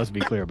 let's be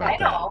clear about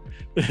know.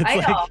 that. I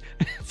know.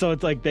 So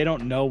it's like they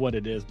don't know what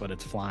it is, but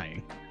it's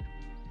flying.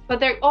 But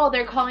they're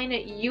calling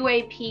it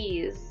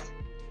UAPs.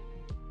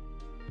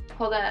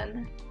 Hold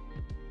on.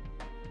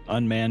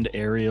 Unmanned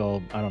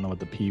aerial, I don't know what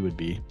the P would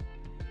be.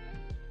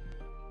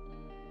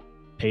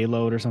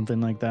 Payload or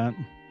something like that.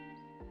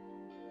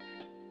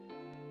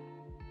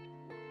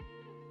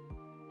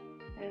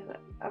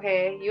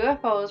 Okay,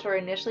 UFOs were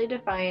initially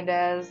defined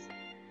as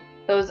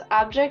those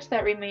objects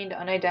that remained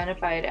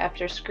unidentified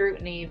after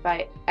scrutiny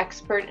by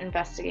expert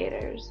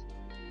investigators.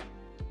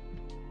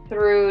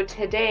 Though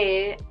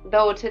today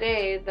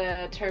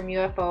the term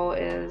UFO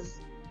is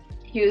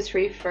used to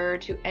refer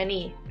to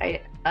any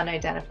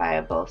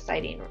unidentifiable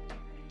sighting,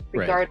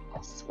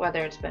 regardless whether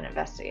it's been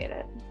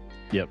investigated.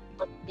 Yep.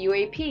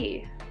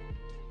 UAP,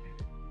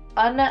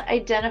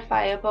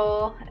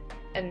 unidentifiable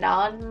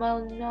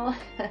anomalous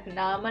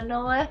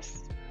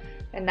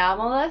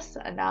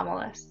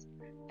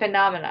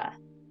phenomena.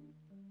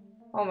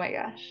 Oh my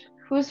gosh.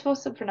 Who's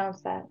supposed to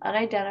pronounce that?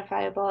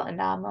 Unidentifiable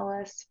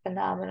anomalous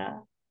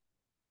phenomena.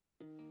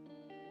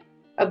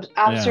 Yeah,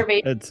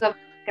 Observations it's of the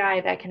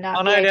sky that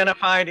cannot be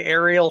Unidentified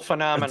aerial it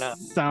phenomena.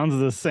 sounds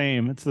the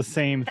same. It's the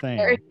same thing.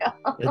 It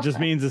identified. just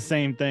means the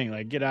same thing.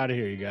 Like, get out of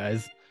here, you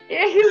guys.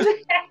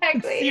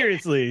 Exactly.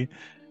 Seriously,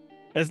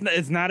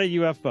 it's not a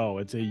UFO.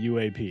 It's a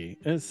UAP.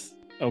 It's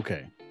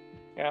okay.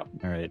 Yeah.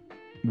 All right,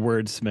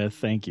 wordsmith.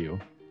 Thank you.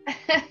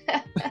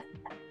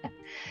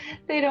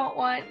 They don't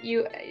want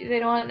you. They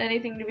don't want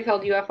anything to be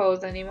called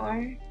UFOs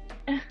anymore.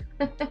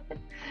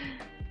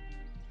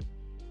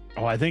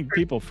 Oh, I think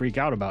people freak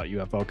out about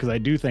UFO because I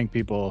do think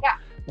people, Yeah.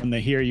 when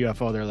they hear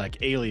UFO, they're like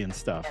alien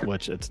stuff,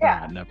 which it's Yeah.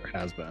 not. It never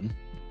has been.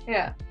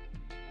 Yeah.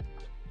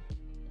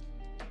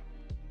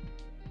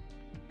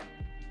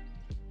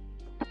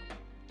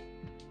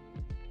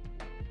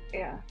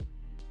 Yeah.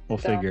 We'll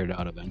So- figure it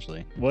out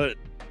eventually.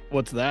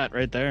 What's that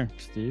right there,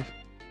 Steve?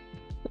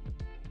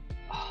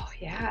 Oh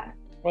yeah.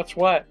 What's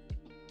what?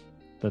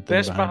 That thing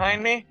This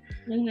behind me?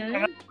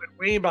 Mhm.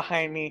 Way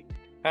behind me.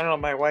 I don't know.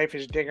 My wife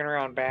is digging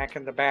around back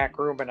in the back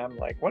room, and I'm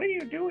like, "What are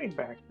you doing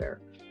back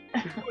there?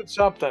 You're doing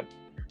something." Is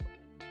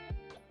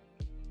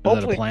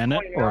that a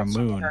planet pointing or a out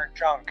some of moon? her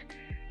junk.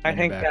 I in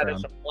the think that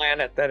is background? a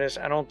planet. That is.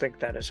 I don't think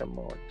that is a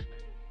moon.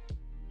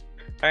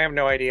 I have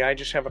no idea. I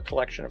just have a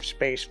collection of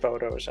space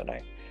photos, and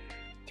I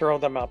throw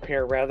them up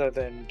here rather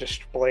than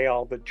display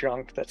all the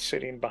junk that's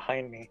sitting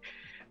behind me.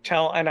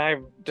 And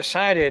I've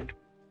decided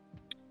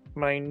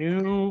my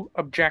new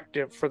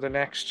objective for the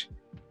next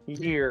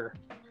year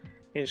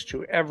is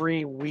to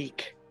every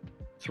week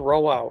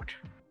throw out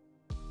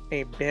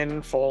a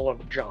bin full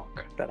of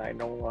junk that I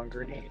no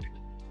longer need.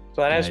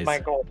 So that is Nice. my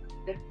goal.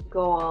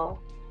 Goal.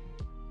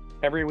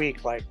 Every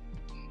week, like,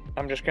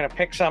 I'm just going to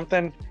pick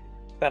something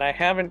that I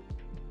haven't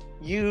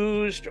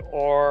used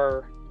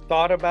or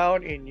thought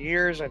about in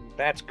years, and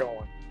that's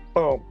going.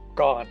 Boom,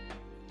 gone.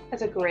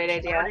 That's a great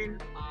idea.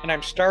 And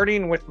I'm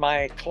starting with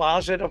my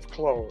closet of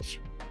clothes.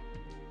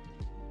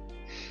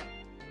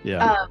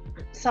 Yeah.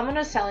 Someone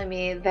was telling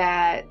me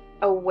that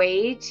a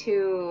way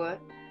to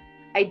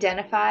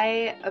identify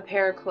a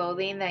pair of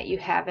clothing that you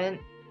haven't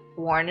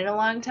worn in a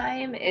long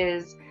time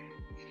is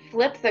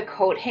flip the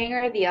coat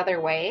hanger the other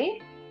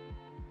way.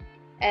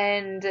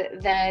 And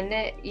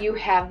then you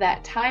have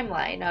that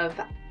timeline of,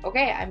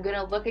 okay, I'm going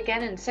to look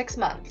again in 6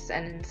 months.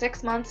 And in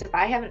 6 months, if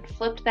I haven't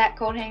flipped that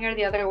coat hanger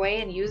the other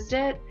way and used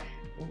it,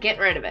 get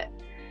rid of it.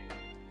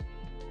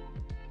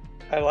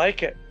 I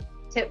like it.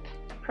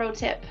 Pro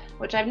tip,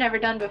 which I've never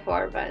done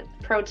before, but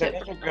pro tip.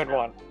 That is a good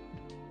one.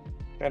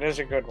 That is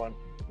a good one.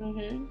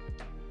 Mm-hmm.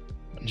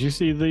 Did you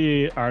see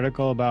the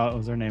article about, what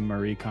was her name,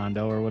 Marie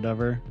Kondo or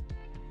whatever?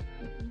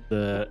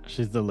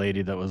 She's the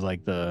lady that was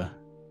like the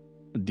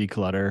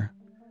declutter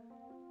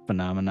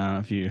phenomenon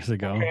a few years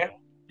ago. Okay.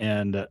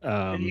 And The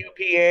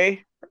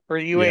UPA or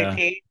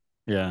UAP?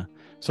 yeah.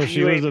 So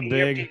she was a UAP of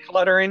big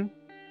decluttering.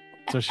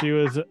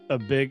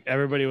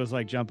 Everybody was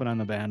like jumping on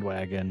the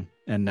bandwagon,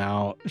 and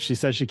now she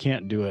says she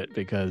can't do it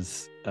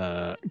because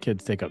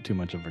kids take up too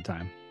much of her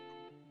time.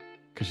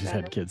 Because she's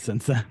had kids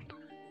since then.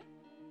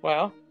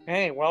 Well,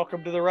 hey,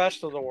 welcome to the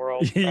rest of the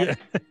world. Yeah.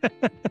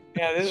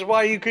 Yeah, this is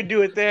why you could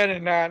do it then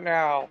and not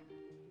now.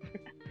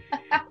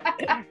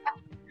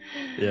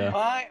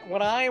 Yeah.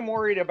 What I am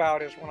worried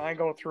about is when I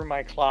go through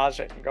my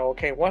closet and go,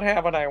 okay, what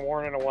haven't I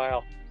worn in a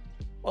while?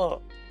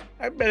 Well,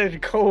 I've been in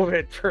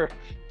COVID for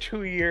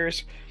 2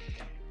 years.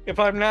 If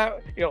I'm not,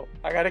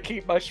 I got to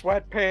keep my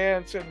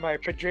sweatpants and my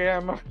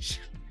pajamas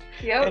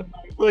Yep. and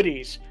my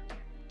hoodies.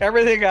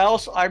 Everything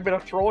else, I'm going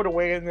to throw it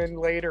away and then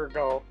later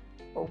go,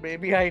 oh,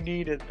 maybe I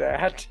needed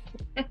that.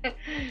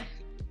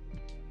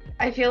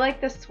 I feel like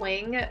the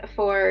swing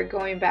for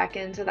going back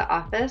into the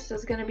office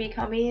is going to be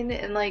coming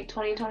in like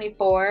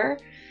 2024.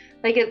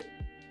 Like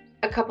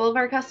a couple of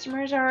our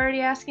customers are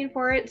already asking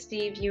for it.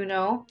 Steve, you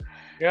know.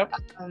 Yep.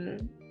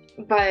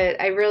 But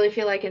I really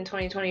feel like in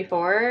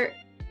 2024,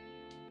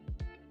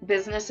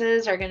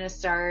 businesses are going to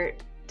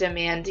start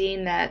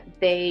demanding that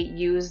they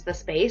use the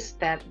space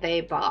that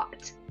they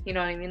bought. You know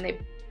what I mean?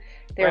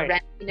 They're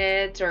Right. renting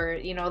it, or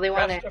they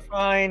want to.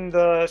 Justifying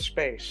the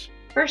space.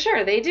 For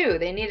sure, they do.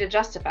 They need to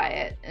justify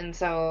it. And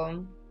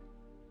so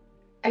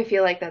I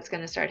feel like that's going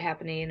to start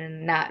happening,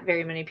 and not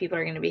very many people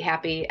are going to be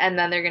happy. And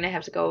then they're going to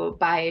have to go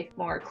buy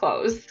more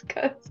clothes,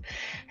 because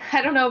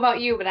I don't know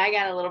about you, but I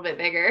got a little bit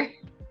bigger.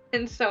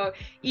 And so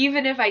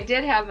even if I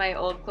did have my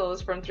old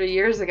clothes from 3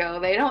 years ago,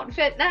 they don't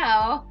fit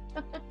now.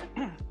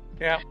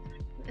 Yeah.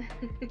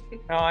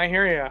 No, I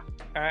hear you.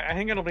 I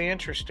think it'll be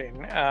interesting.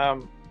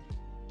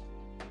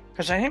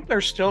 Because I think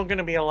there's still going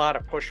to be a lot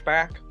of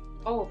pushback.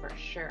 Oh, for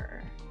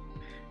sure.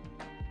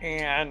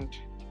 And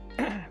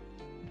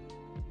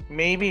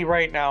maybe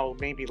right now,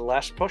 maybe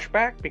less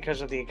pushback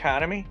because of the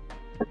economy.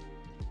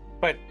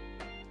 But,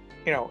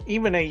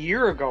 even a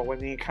year ago when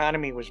the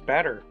economy was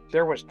better,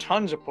 there was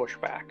tons of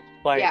pushback.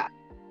 Yeah.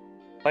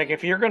 Like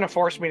if you're going to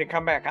force me to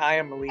come back, I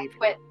am leaving.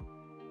 Quit.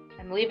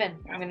 I'm leaving.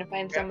 I'm going to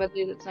find Yeah.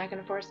 somebody that's not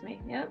going to force me.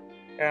 Yep.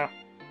 Yeah.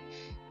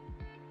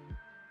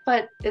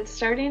 but it's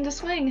starting to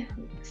swing.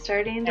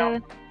 Starting to.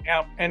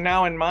 Yeah. And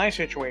now in my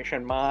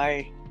situation,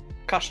 my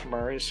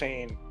customer is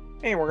saying,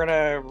 hey, we're going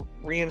to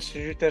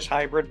reinstitute this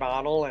hybrid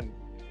model and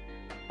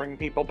bring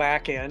people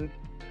back in.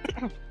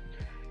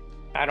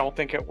 I don't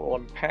think it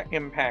will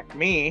impact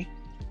me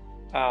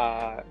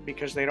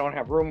because they don't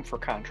have room for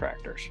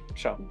contractors.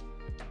 So,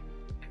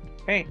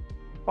 hey,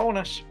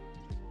 bonus.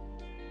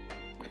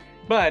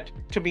 But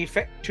to be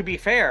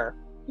fair,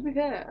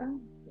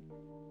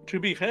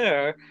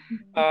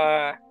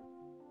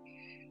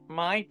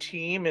 my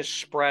team is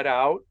spread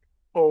out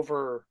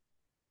over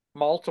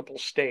multiple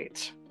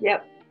states.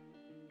 Yep.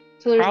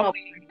 So there's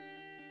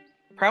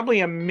probably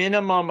a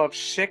minimum of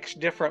 6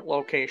 different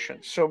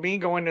locations. So me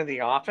going to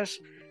the office,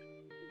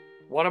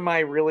 what am I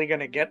really going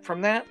to get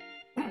from that?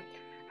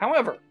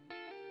 However,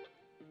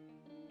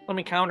 let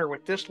me counter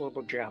with this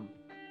little gem.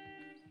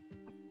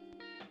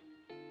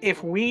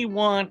 If we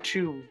want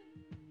to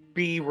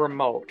be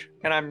remote,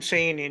 and I'm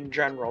saying in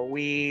general,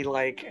 we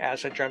like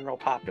as a general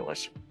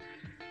populace,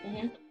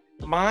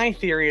 my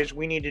theory is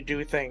we need to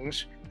do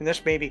things, and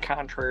this may be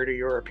contrary to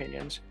your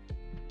opinions,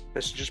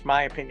 this is just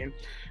my opinion,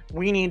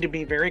 we need to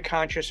be very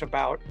conscious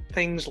about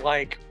things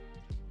like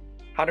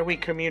how do we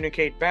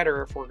communicate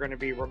better if we're going to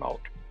be remote.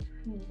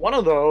 One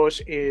of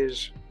those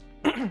is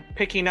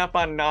picking up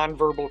on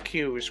nonverbal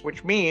cues,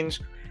 which means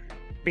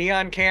be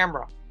on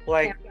camera.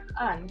 Like,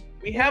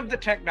 we have the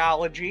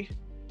technology,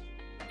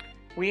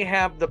 we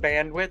have the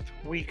bandwidth,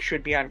 we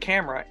should be on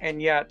camera,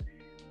 and yet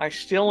I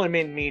still am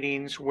in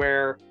meetings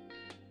where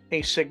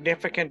a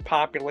significant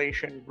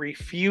population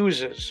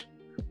refuses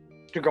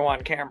to go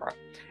on camera.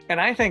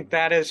 And I think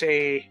that is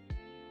a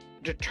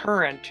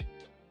deterrent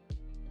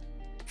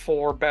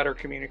for better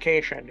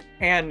communication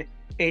and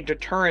a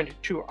deterrent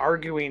to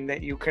arguing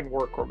that you can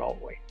work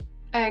remotely.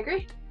 I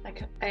agree. I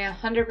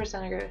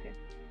 100% agree with you.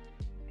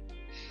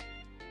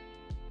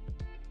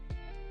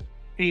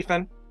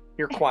 Ethan,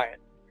 you're quiet.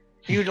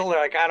 Usually,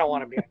 like, I don't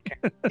want to be on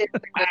camera.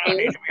 I don't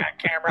need to be on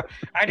camera.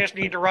 I just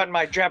need to run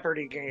my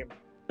Jeopardy game.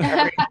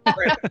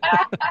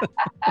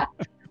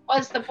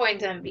 What's the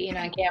point of being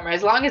on camera?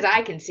 As long as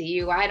I can see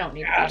you, I don't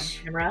need to be on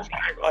camera.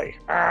 Exactly.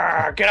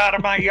 Get out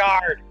of my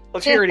yard.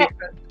 Let's hear it,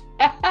 Ethan.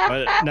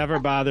 But it never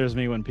bothers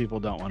me when people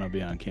don't want to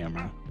be on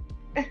camera.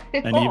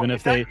 And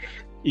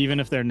even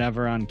if they're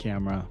never on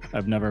camera,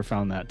 I've never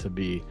found that to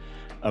be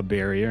a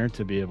barrier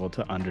to be able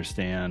to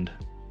understand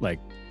like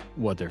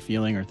what they're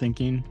feeling or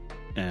thinking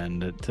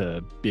and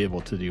to be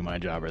able to do my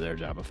job or their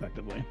job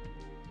effectively.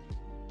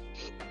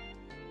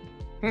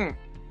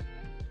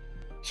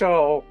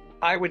 So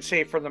I would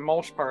say for the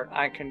most part,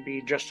 I can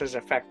be just as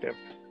effective.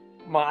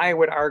 I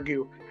would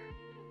argue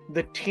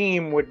the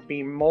team would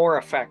be more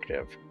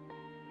effective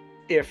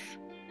if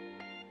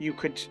you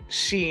could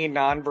see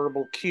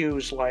nonverbal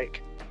cues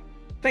like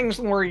things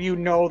where you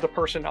know the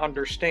person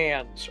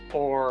understands,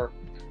 or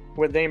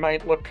when they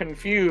might look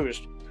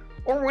confused,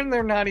 or when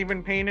they're not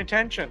even paying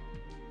attention.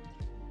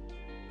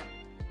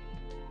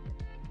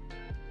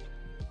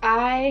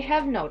 I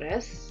have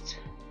noticed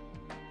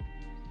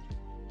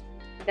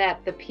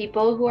that the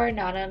people who are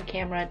not on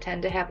camera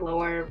tend to have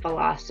lower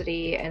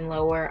velocity and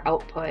lower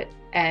output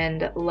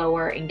and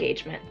lower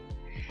engagement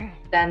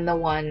than the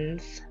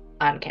ones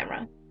on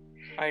camera.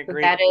 I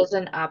agree. That is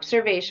an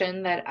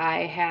observation that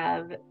I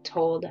have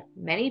told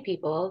many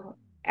people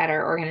at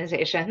our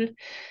organization,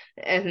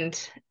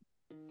 and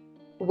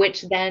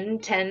which then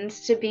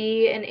tends to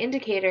be an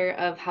indicator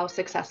of how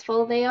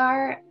successful they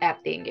are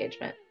at the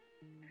engagement.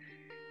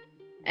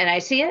 And I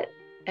see it,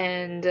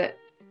 and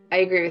I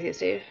agree with you,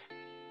 Steve.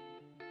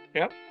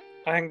 Yep.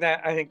 I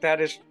think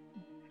that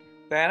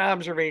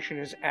observation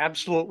is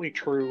absolutely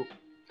true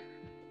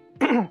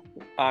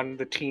on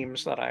the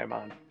teams that I am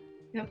on.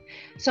 Yep.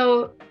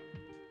 So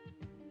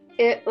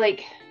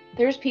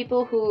there's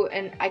people who,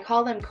 and I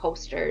call them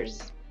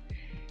coasters,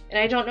 and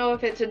I don't know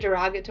if it's a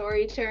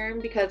derogatory term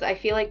because I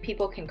feel like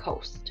people can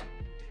coast.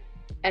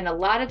 And a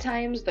lot of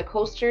times the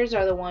coasters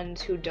are the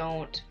ones who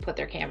don't put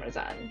their cameras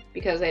on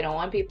because they don't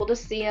want people to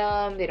see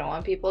them. They don't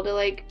want people to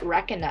like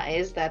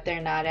recognize that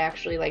they're not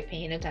actually like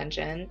paying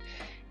attention.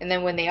 And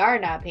then when they are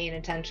not paying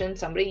attention,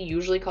 somebody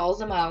usually calls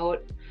them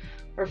out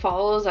or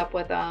follows up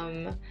with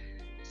them.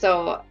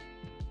 So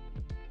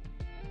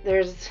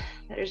there's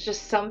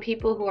just some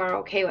people who are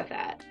okay with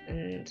that.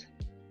 And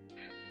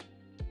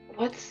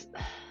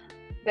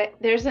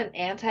there's an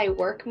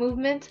anti-work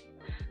movement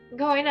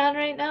going on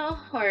right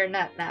now, or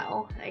not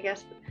now, I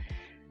guess.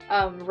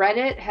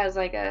 Reddit has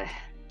like a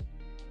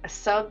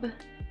sub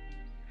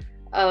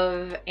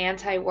of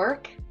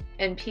anti-work,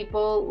 and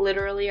people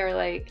literally are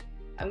like,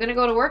 I'm gonna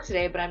go to work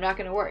today, but I'm not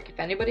gonna work. If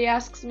anybody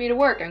asks me to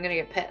work, I'm gonna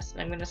get pissed,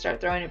 and I'm gonna start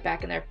throwing it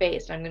back in their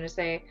face, and I'm gonna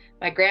say,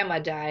 my grandma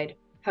died,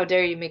 how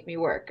dare you make me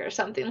work, or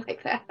something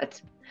like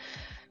that.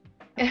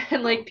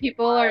 And like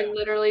people are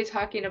literally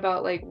talking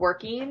about like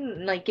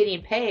working, like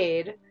getting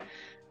paid,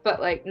 but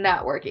like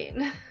not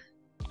working.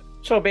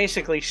 So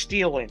basically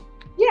stealing.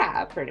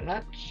 Yeah, pretty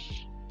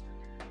much.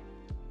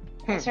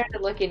 I started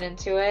looking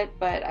into it,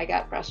 but I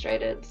got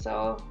frustrated,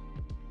 so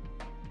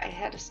I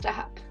had to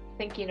stop.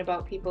 thinking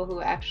about people who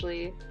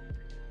actually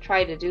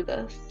try to do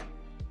this.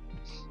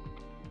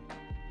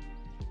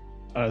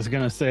 I was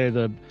gonna say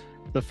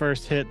the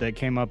first hit that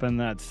came up in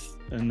that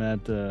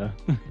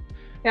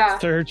Yeah.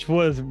 search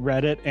was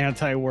Reddit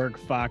anti-work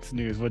Fox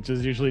News, which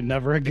is usually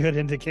never a good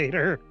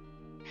indicator.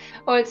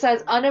 Oh, it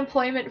says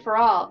unemployment for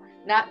all,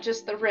 not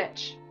just the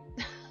rich.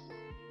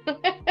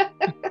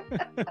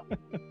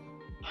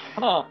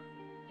 Huh.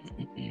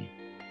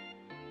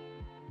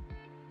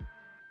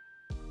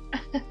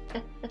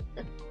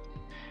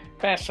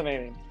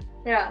 Fascinating.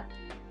 Yeah.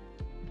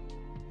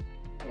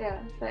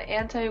 Yeah, the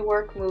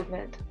anti-work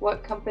movement.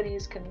 What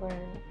companies can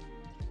learn.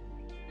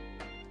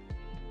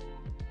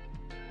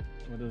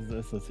 What is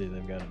this? Let's see.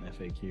 They've got an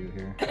FAQ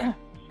here.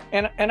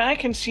 And I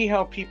can see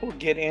how people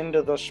get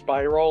into the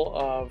spiral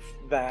of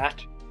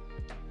that,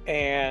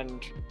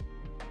 and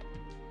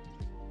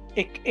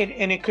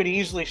it could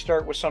easily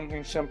start with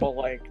something simple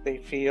like they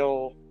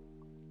feel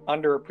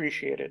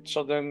underappreciated.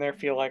 So then they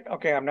feel like,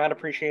 okay, I'm not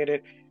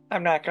appreciated,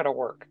 I'm not going to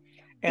work,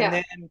 and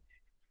then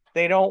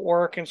they don't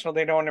work, and so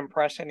they don't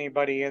impress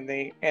anybody, and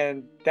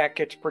that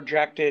gets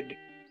projected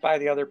by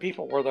the other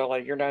people where they're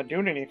like, you're not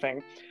doing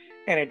anything,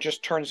 and it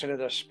just turns into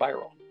this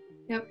spiral.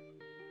 Yep.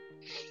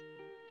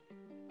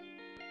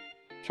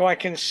 So I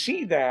can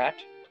see that,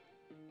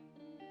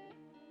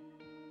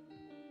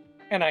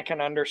 and I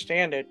can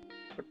understand it,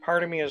 but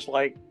part of me is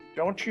like,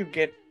 don't you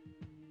get,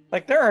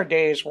 like, there are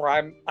days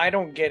where I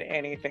don't get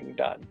anything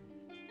done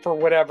for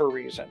whatever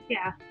reason.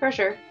 Yeah, for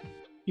sure.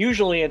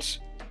 Usually it's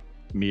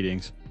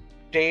Meetings.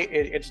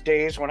 it's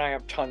days when I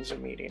have tons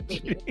of meetings.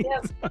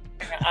 Yep. And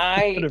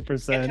I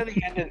 100%. get to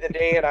the end of the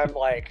day and I'm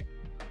like,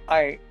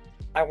 I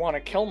want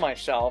to kill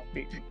myself,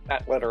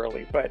 not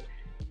literally, but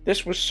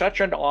this was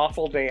such an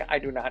awful day. I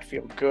do not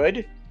feel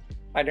good.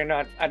 I do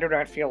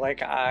not feel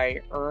like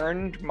I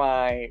earned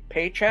my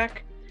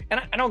paycheck.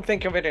 And I don't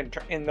think of it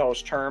in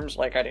those terms,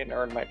 like I didn't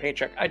earn my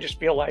paycheck. I just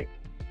feel like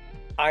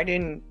I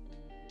didn't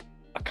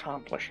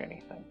accomplish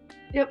anything.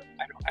 Yep.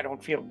 I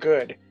don't feel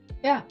good.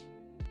 Yeah.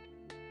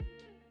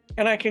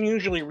 And I can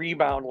usually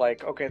rebound,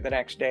 like, okay, the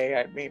next day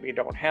I maybe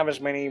don't have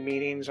as many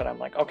meetings, and I'm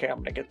like, okay, I'm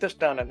going to get this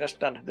done and this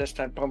done and this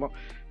done, boom, boom,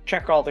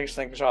 check all these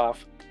things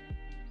off.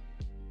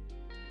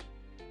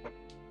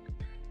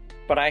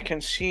 But I can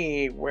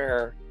see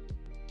where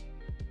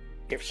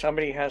if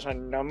somebody has a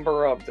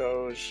number of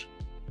those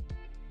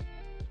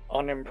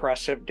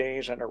unimpressive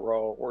days in a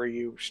row where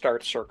you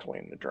start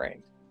circling the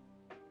drain.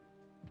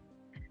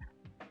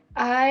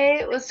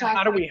 I was talking.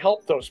 How do we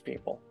help those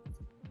people?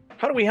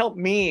 How do we help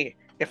me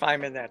if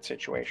I'm in that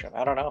situation?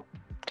 I don't know.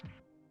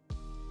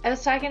 I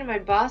was talking to my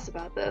boss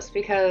about this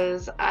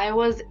because I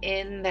was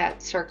in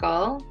that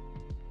circle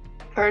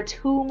for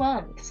 2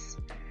 months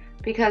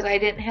because I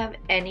didn't have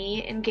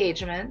any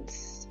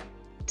engagements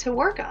to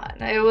work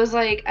on. It was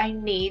like, I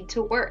need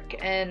to work.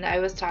 And I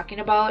was talking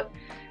about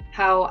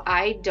how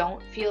I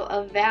don't feel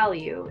of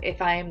value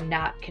if I'm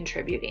not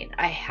contributing.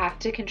 I have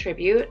to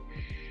contribute.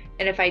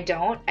 And if I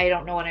don't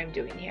know what I'm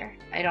doing here.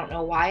 I don't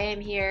know why I'm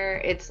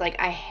here. It's like,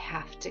 I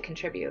have to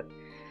contribute.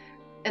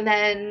 And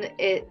then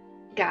it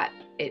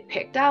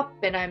picked up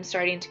and I'm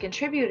starting to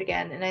contribute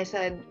again. And I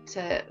said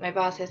to my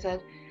boss, I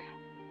said,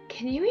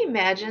 can you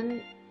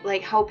imagine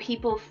like how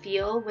people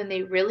feel when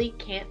they really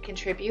can't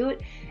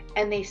contribute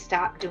and they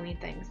stop doing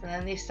things and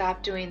then they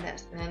stop doing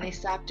this and then they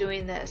stop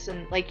doing this,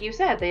 and like you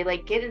said, they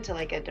like get into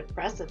like a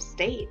depressive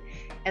state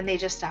and they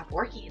just stop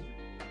working.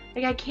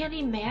 Like, I can't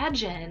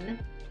imagine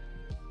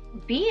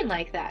being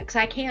like that because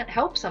I can't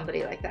help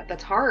somebody like that.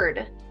 That's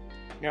hard.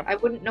 Yep. I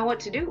wouldn't know what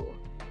to do.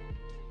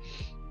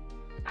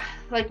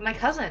 Like, my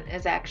cousin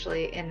is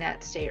actually in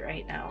that state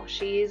right now.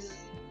 She's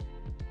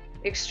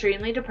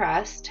extremely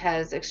depressed,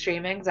 has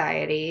extreme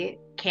anxiety,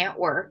 can't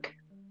work.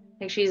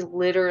 Like, she's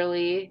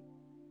literally,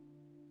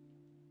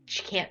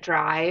 she can't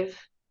drive,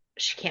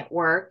 she can't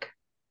work,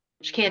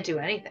 she can't do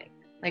anything.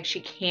 Like, she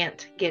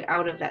can't get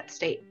out of that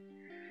state.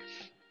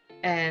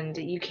 And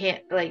you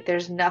can't, like,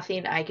 there's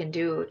nothing I can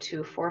do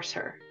to force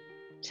her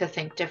to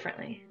think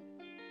differently.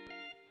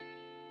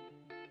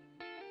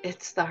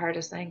 It's the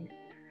hardest thing.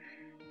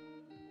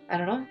 I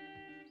don't know.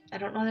 I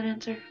don't know that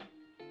answer.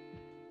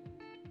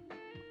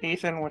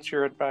 Ethan, what's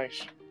your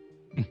advice?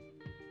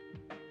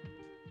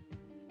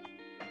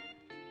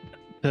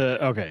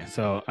 Okay,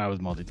 so I was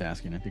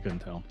multitasking if you couldn't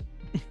tell.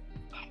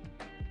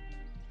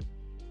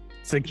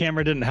 So the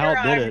camera didn't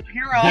help, did it?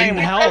 Didn't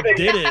help,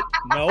 did it?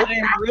 Nope.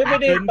 I'm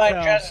riveted by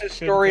Jess's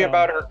story tell.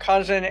 about her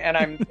cousin, and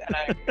I'm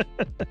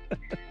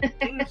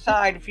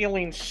inside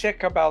feeling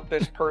sick about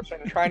this person,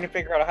 trying to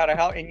figure out how to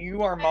help, and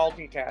you are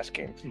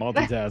multitasking.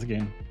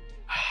 Multitasking.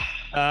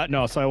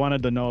 No, so I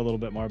wanted to know a little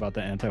bit more about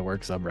the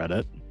anti-work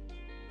subreddit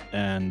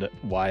and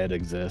why it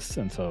exists.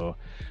 And so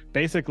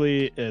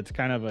basically it's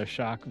kind of a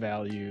shock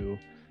value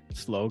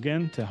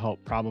slogan to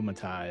help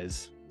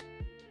problematize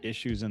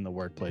issues in the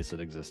workplace that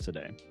exist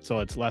today. So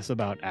it's less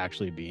about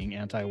actually being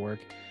anti-work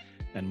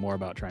and more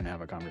about trying to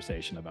have a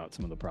conversation about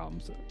some of the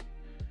problems that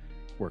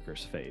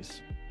workers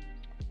face.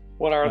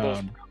 What are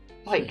those?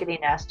 Like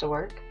getting asked to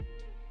work.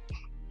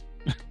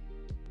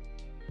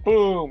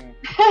 Boom.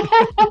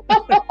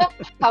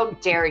 How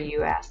dare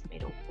you ask me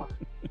to work?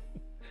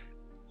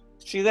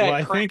 See that Well,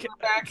 I crater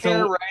think- back so-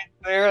 there, right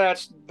there?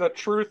 That's the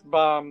truth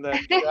bomb.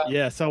 That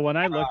Yeah, so when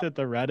I looked at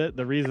the Reddit,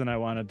 the reason I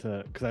wanted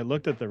to, because I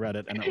looked at the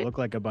Reddit and it looked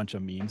like a bunch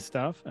of meme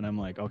stuff, and I'm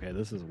like, okay,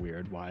 this is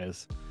weird.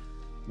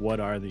 What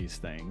are these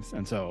things?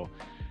 And so,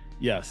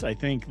 yes, I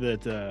think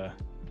that,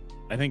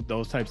 I think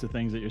those types of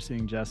things that you're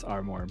seeing, Jess,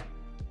 are more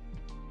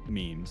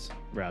memes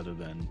rather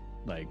than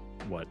like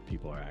what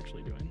people are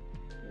actually doing.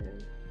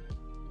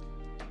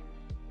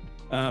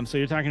 So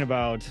you're talking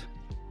about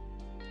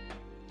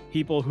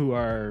people who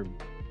are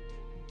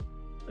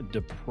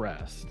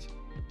depressed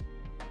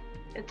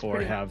It's or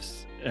pretty have,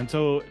 and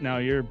so now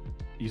you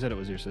said it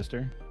was your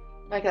sister,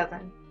 my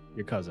cousin.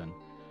 your cousin.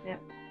 Yeah.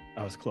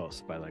 I was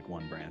close by like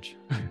one branch.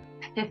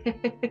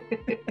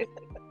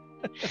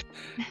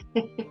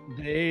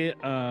 They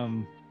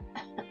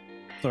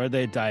so are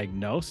they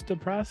diagnosed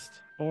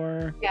depressed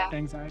or Yeah.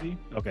 anxiety?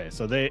 Okay,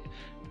 so they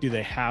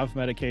have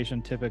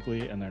medication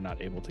typically and they're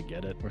not able to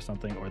get it or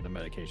something, or the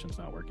medication's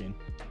not working?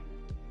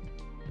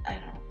 I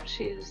don't know.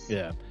 She's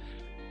Yeah.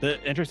 The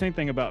interesting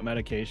thing about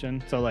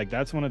medication, so like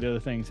that's one of the other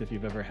things, if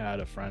you've ever had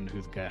a friend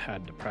who's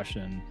had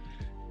depression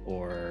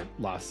or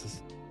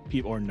lost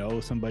people or know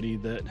somebody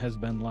that has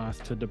been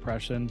lost to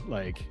depression,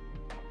 like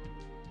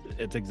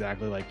it's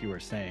exactly like you were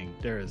saying.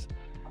 There is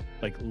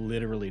like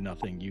literally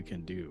nothing you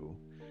can do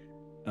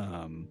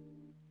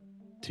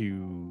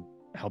to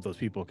help those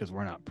people, because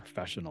we're not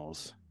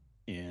professionals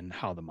in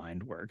how the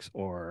mind works,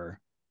 or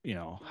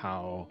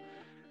how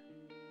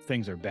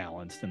things are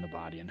balanced in the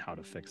body and how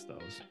to fix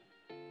those.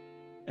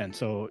 And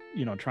so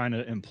trying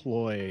to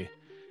employ,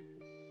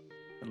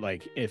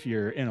 like if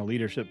you're in a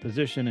leadership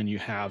position and you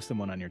have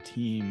someone on your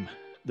team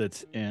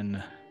that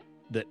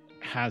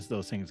has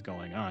those things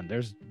going on,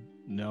 there's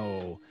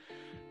no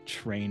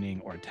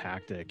training or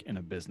tactic in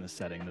a business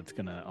setting that's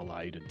going to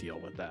allow you to deal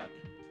with that.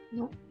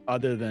 Nope.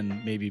 Other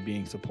than maybe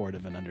being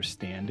supportive and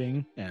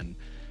understanding and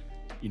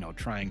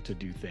trying to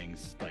do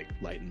things like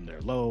lighten their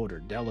load or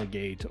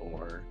delegate,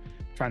 or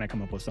trying to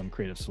come up with some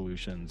creative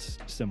solutions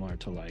similar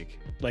to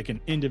like an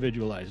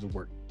individualized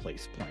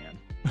workplace plan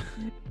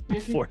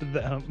for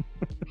them.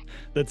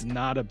 That's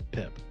not a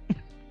PIP.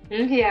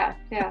 Yeah.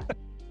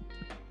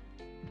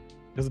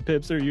 Because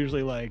PIPs are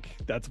usually like,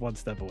 that's one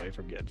step away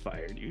from getting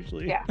fired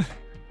usually. Yeah.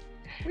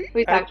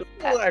 We talked about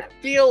that.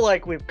 I feel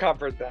like we've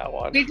covered that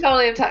one. We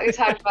totally have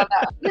talked about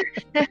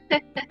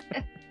that.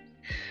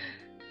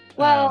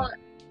 Well,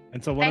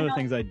 and so one of the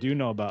things I do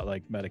know about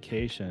like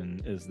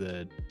medication is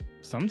that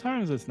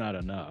sometimes it's not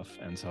enough,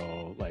 and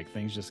so like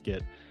things just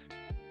get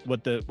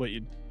what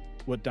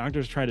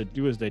doctors try to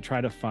do is they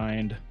try to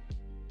find,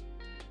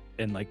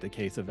 in like the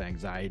case of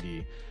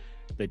anxiety,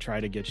 they try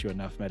to get you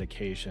enough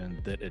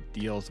medication that it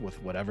deals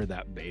with whatever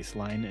that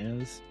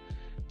baseline is,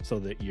 so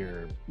that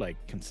you're like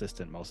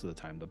consistent most of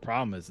the time. The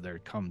problem is there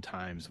come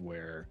times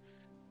where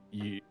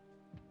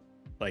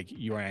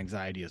your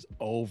anxiety is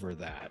over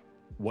that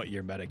what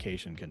your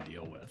medication can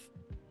deal with,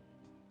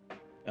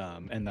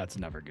 and that's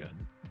never good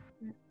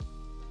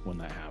when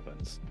that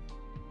happens.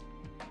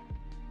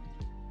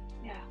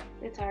 Yeah,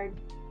 it's hard.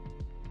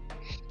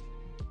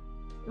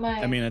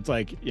 I mean, it's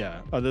like, yeah,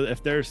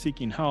 if they're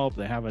seeking help,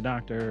 they have a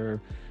doctor,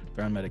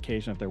 they're on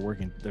medication, if they're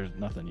working, there's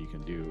nothing you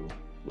can do.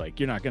 Like,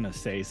 you're not going to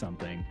say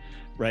something,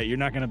 right? You're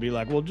not going to be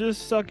like, well,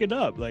 just suck it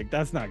up. Like,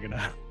 that's not going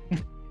to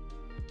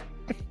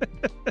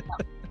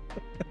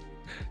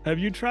Have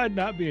you tried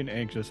not being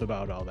anxious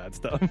about all that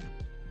stuff?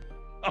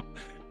 Oh,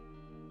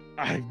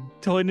 I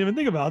totally didn't even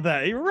think about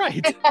that. You're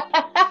right.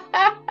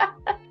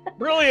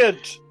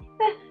 Brilliant.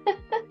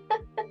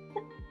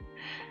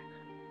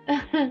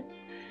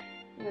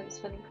 That's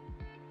funny.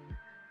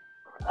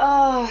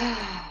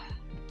 Oh,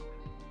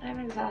 I'm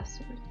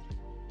exhausted.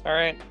 All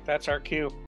right, that's our cue.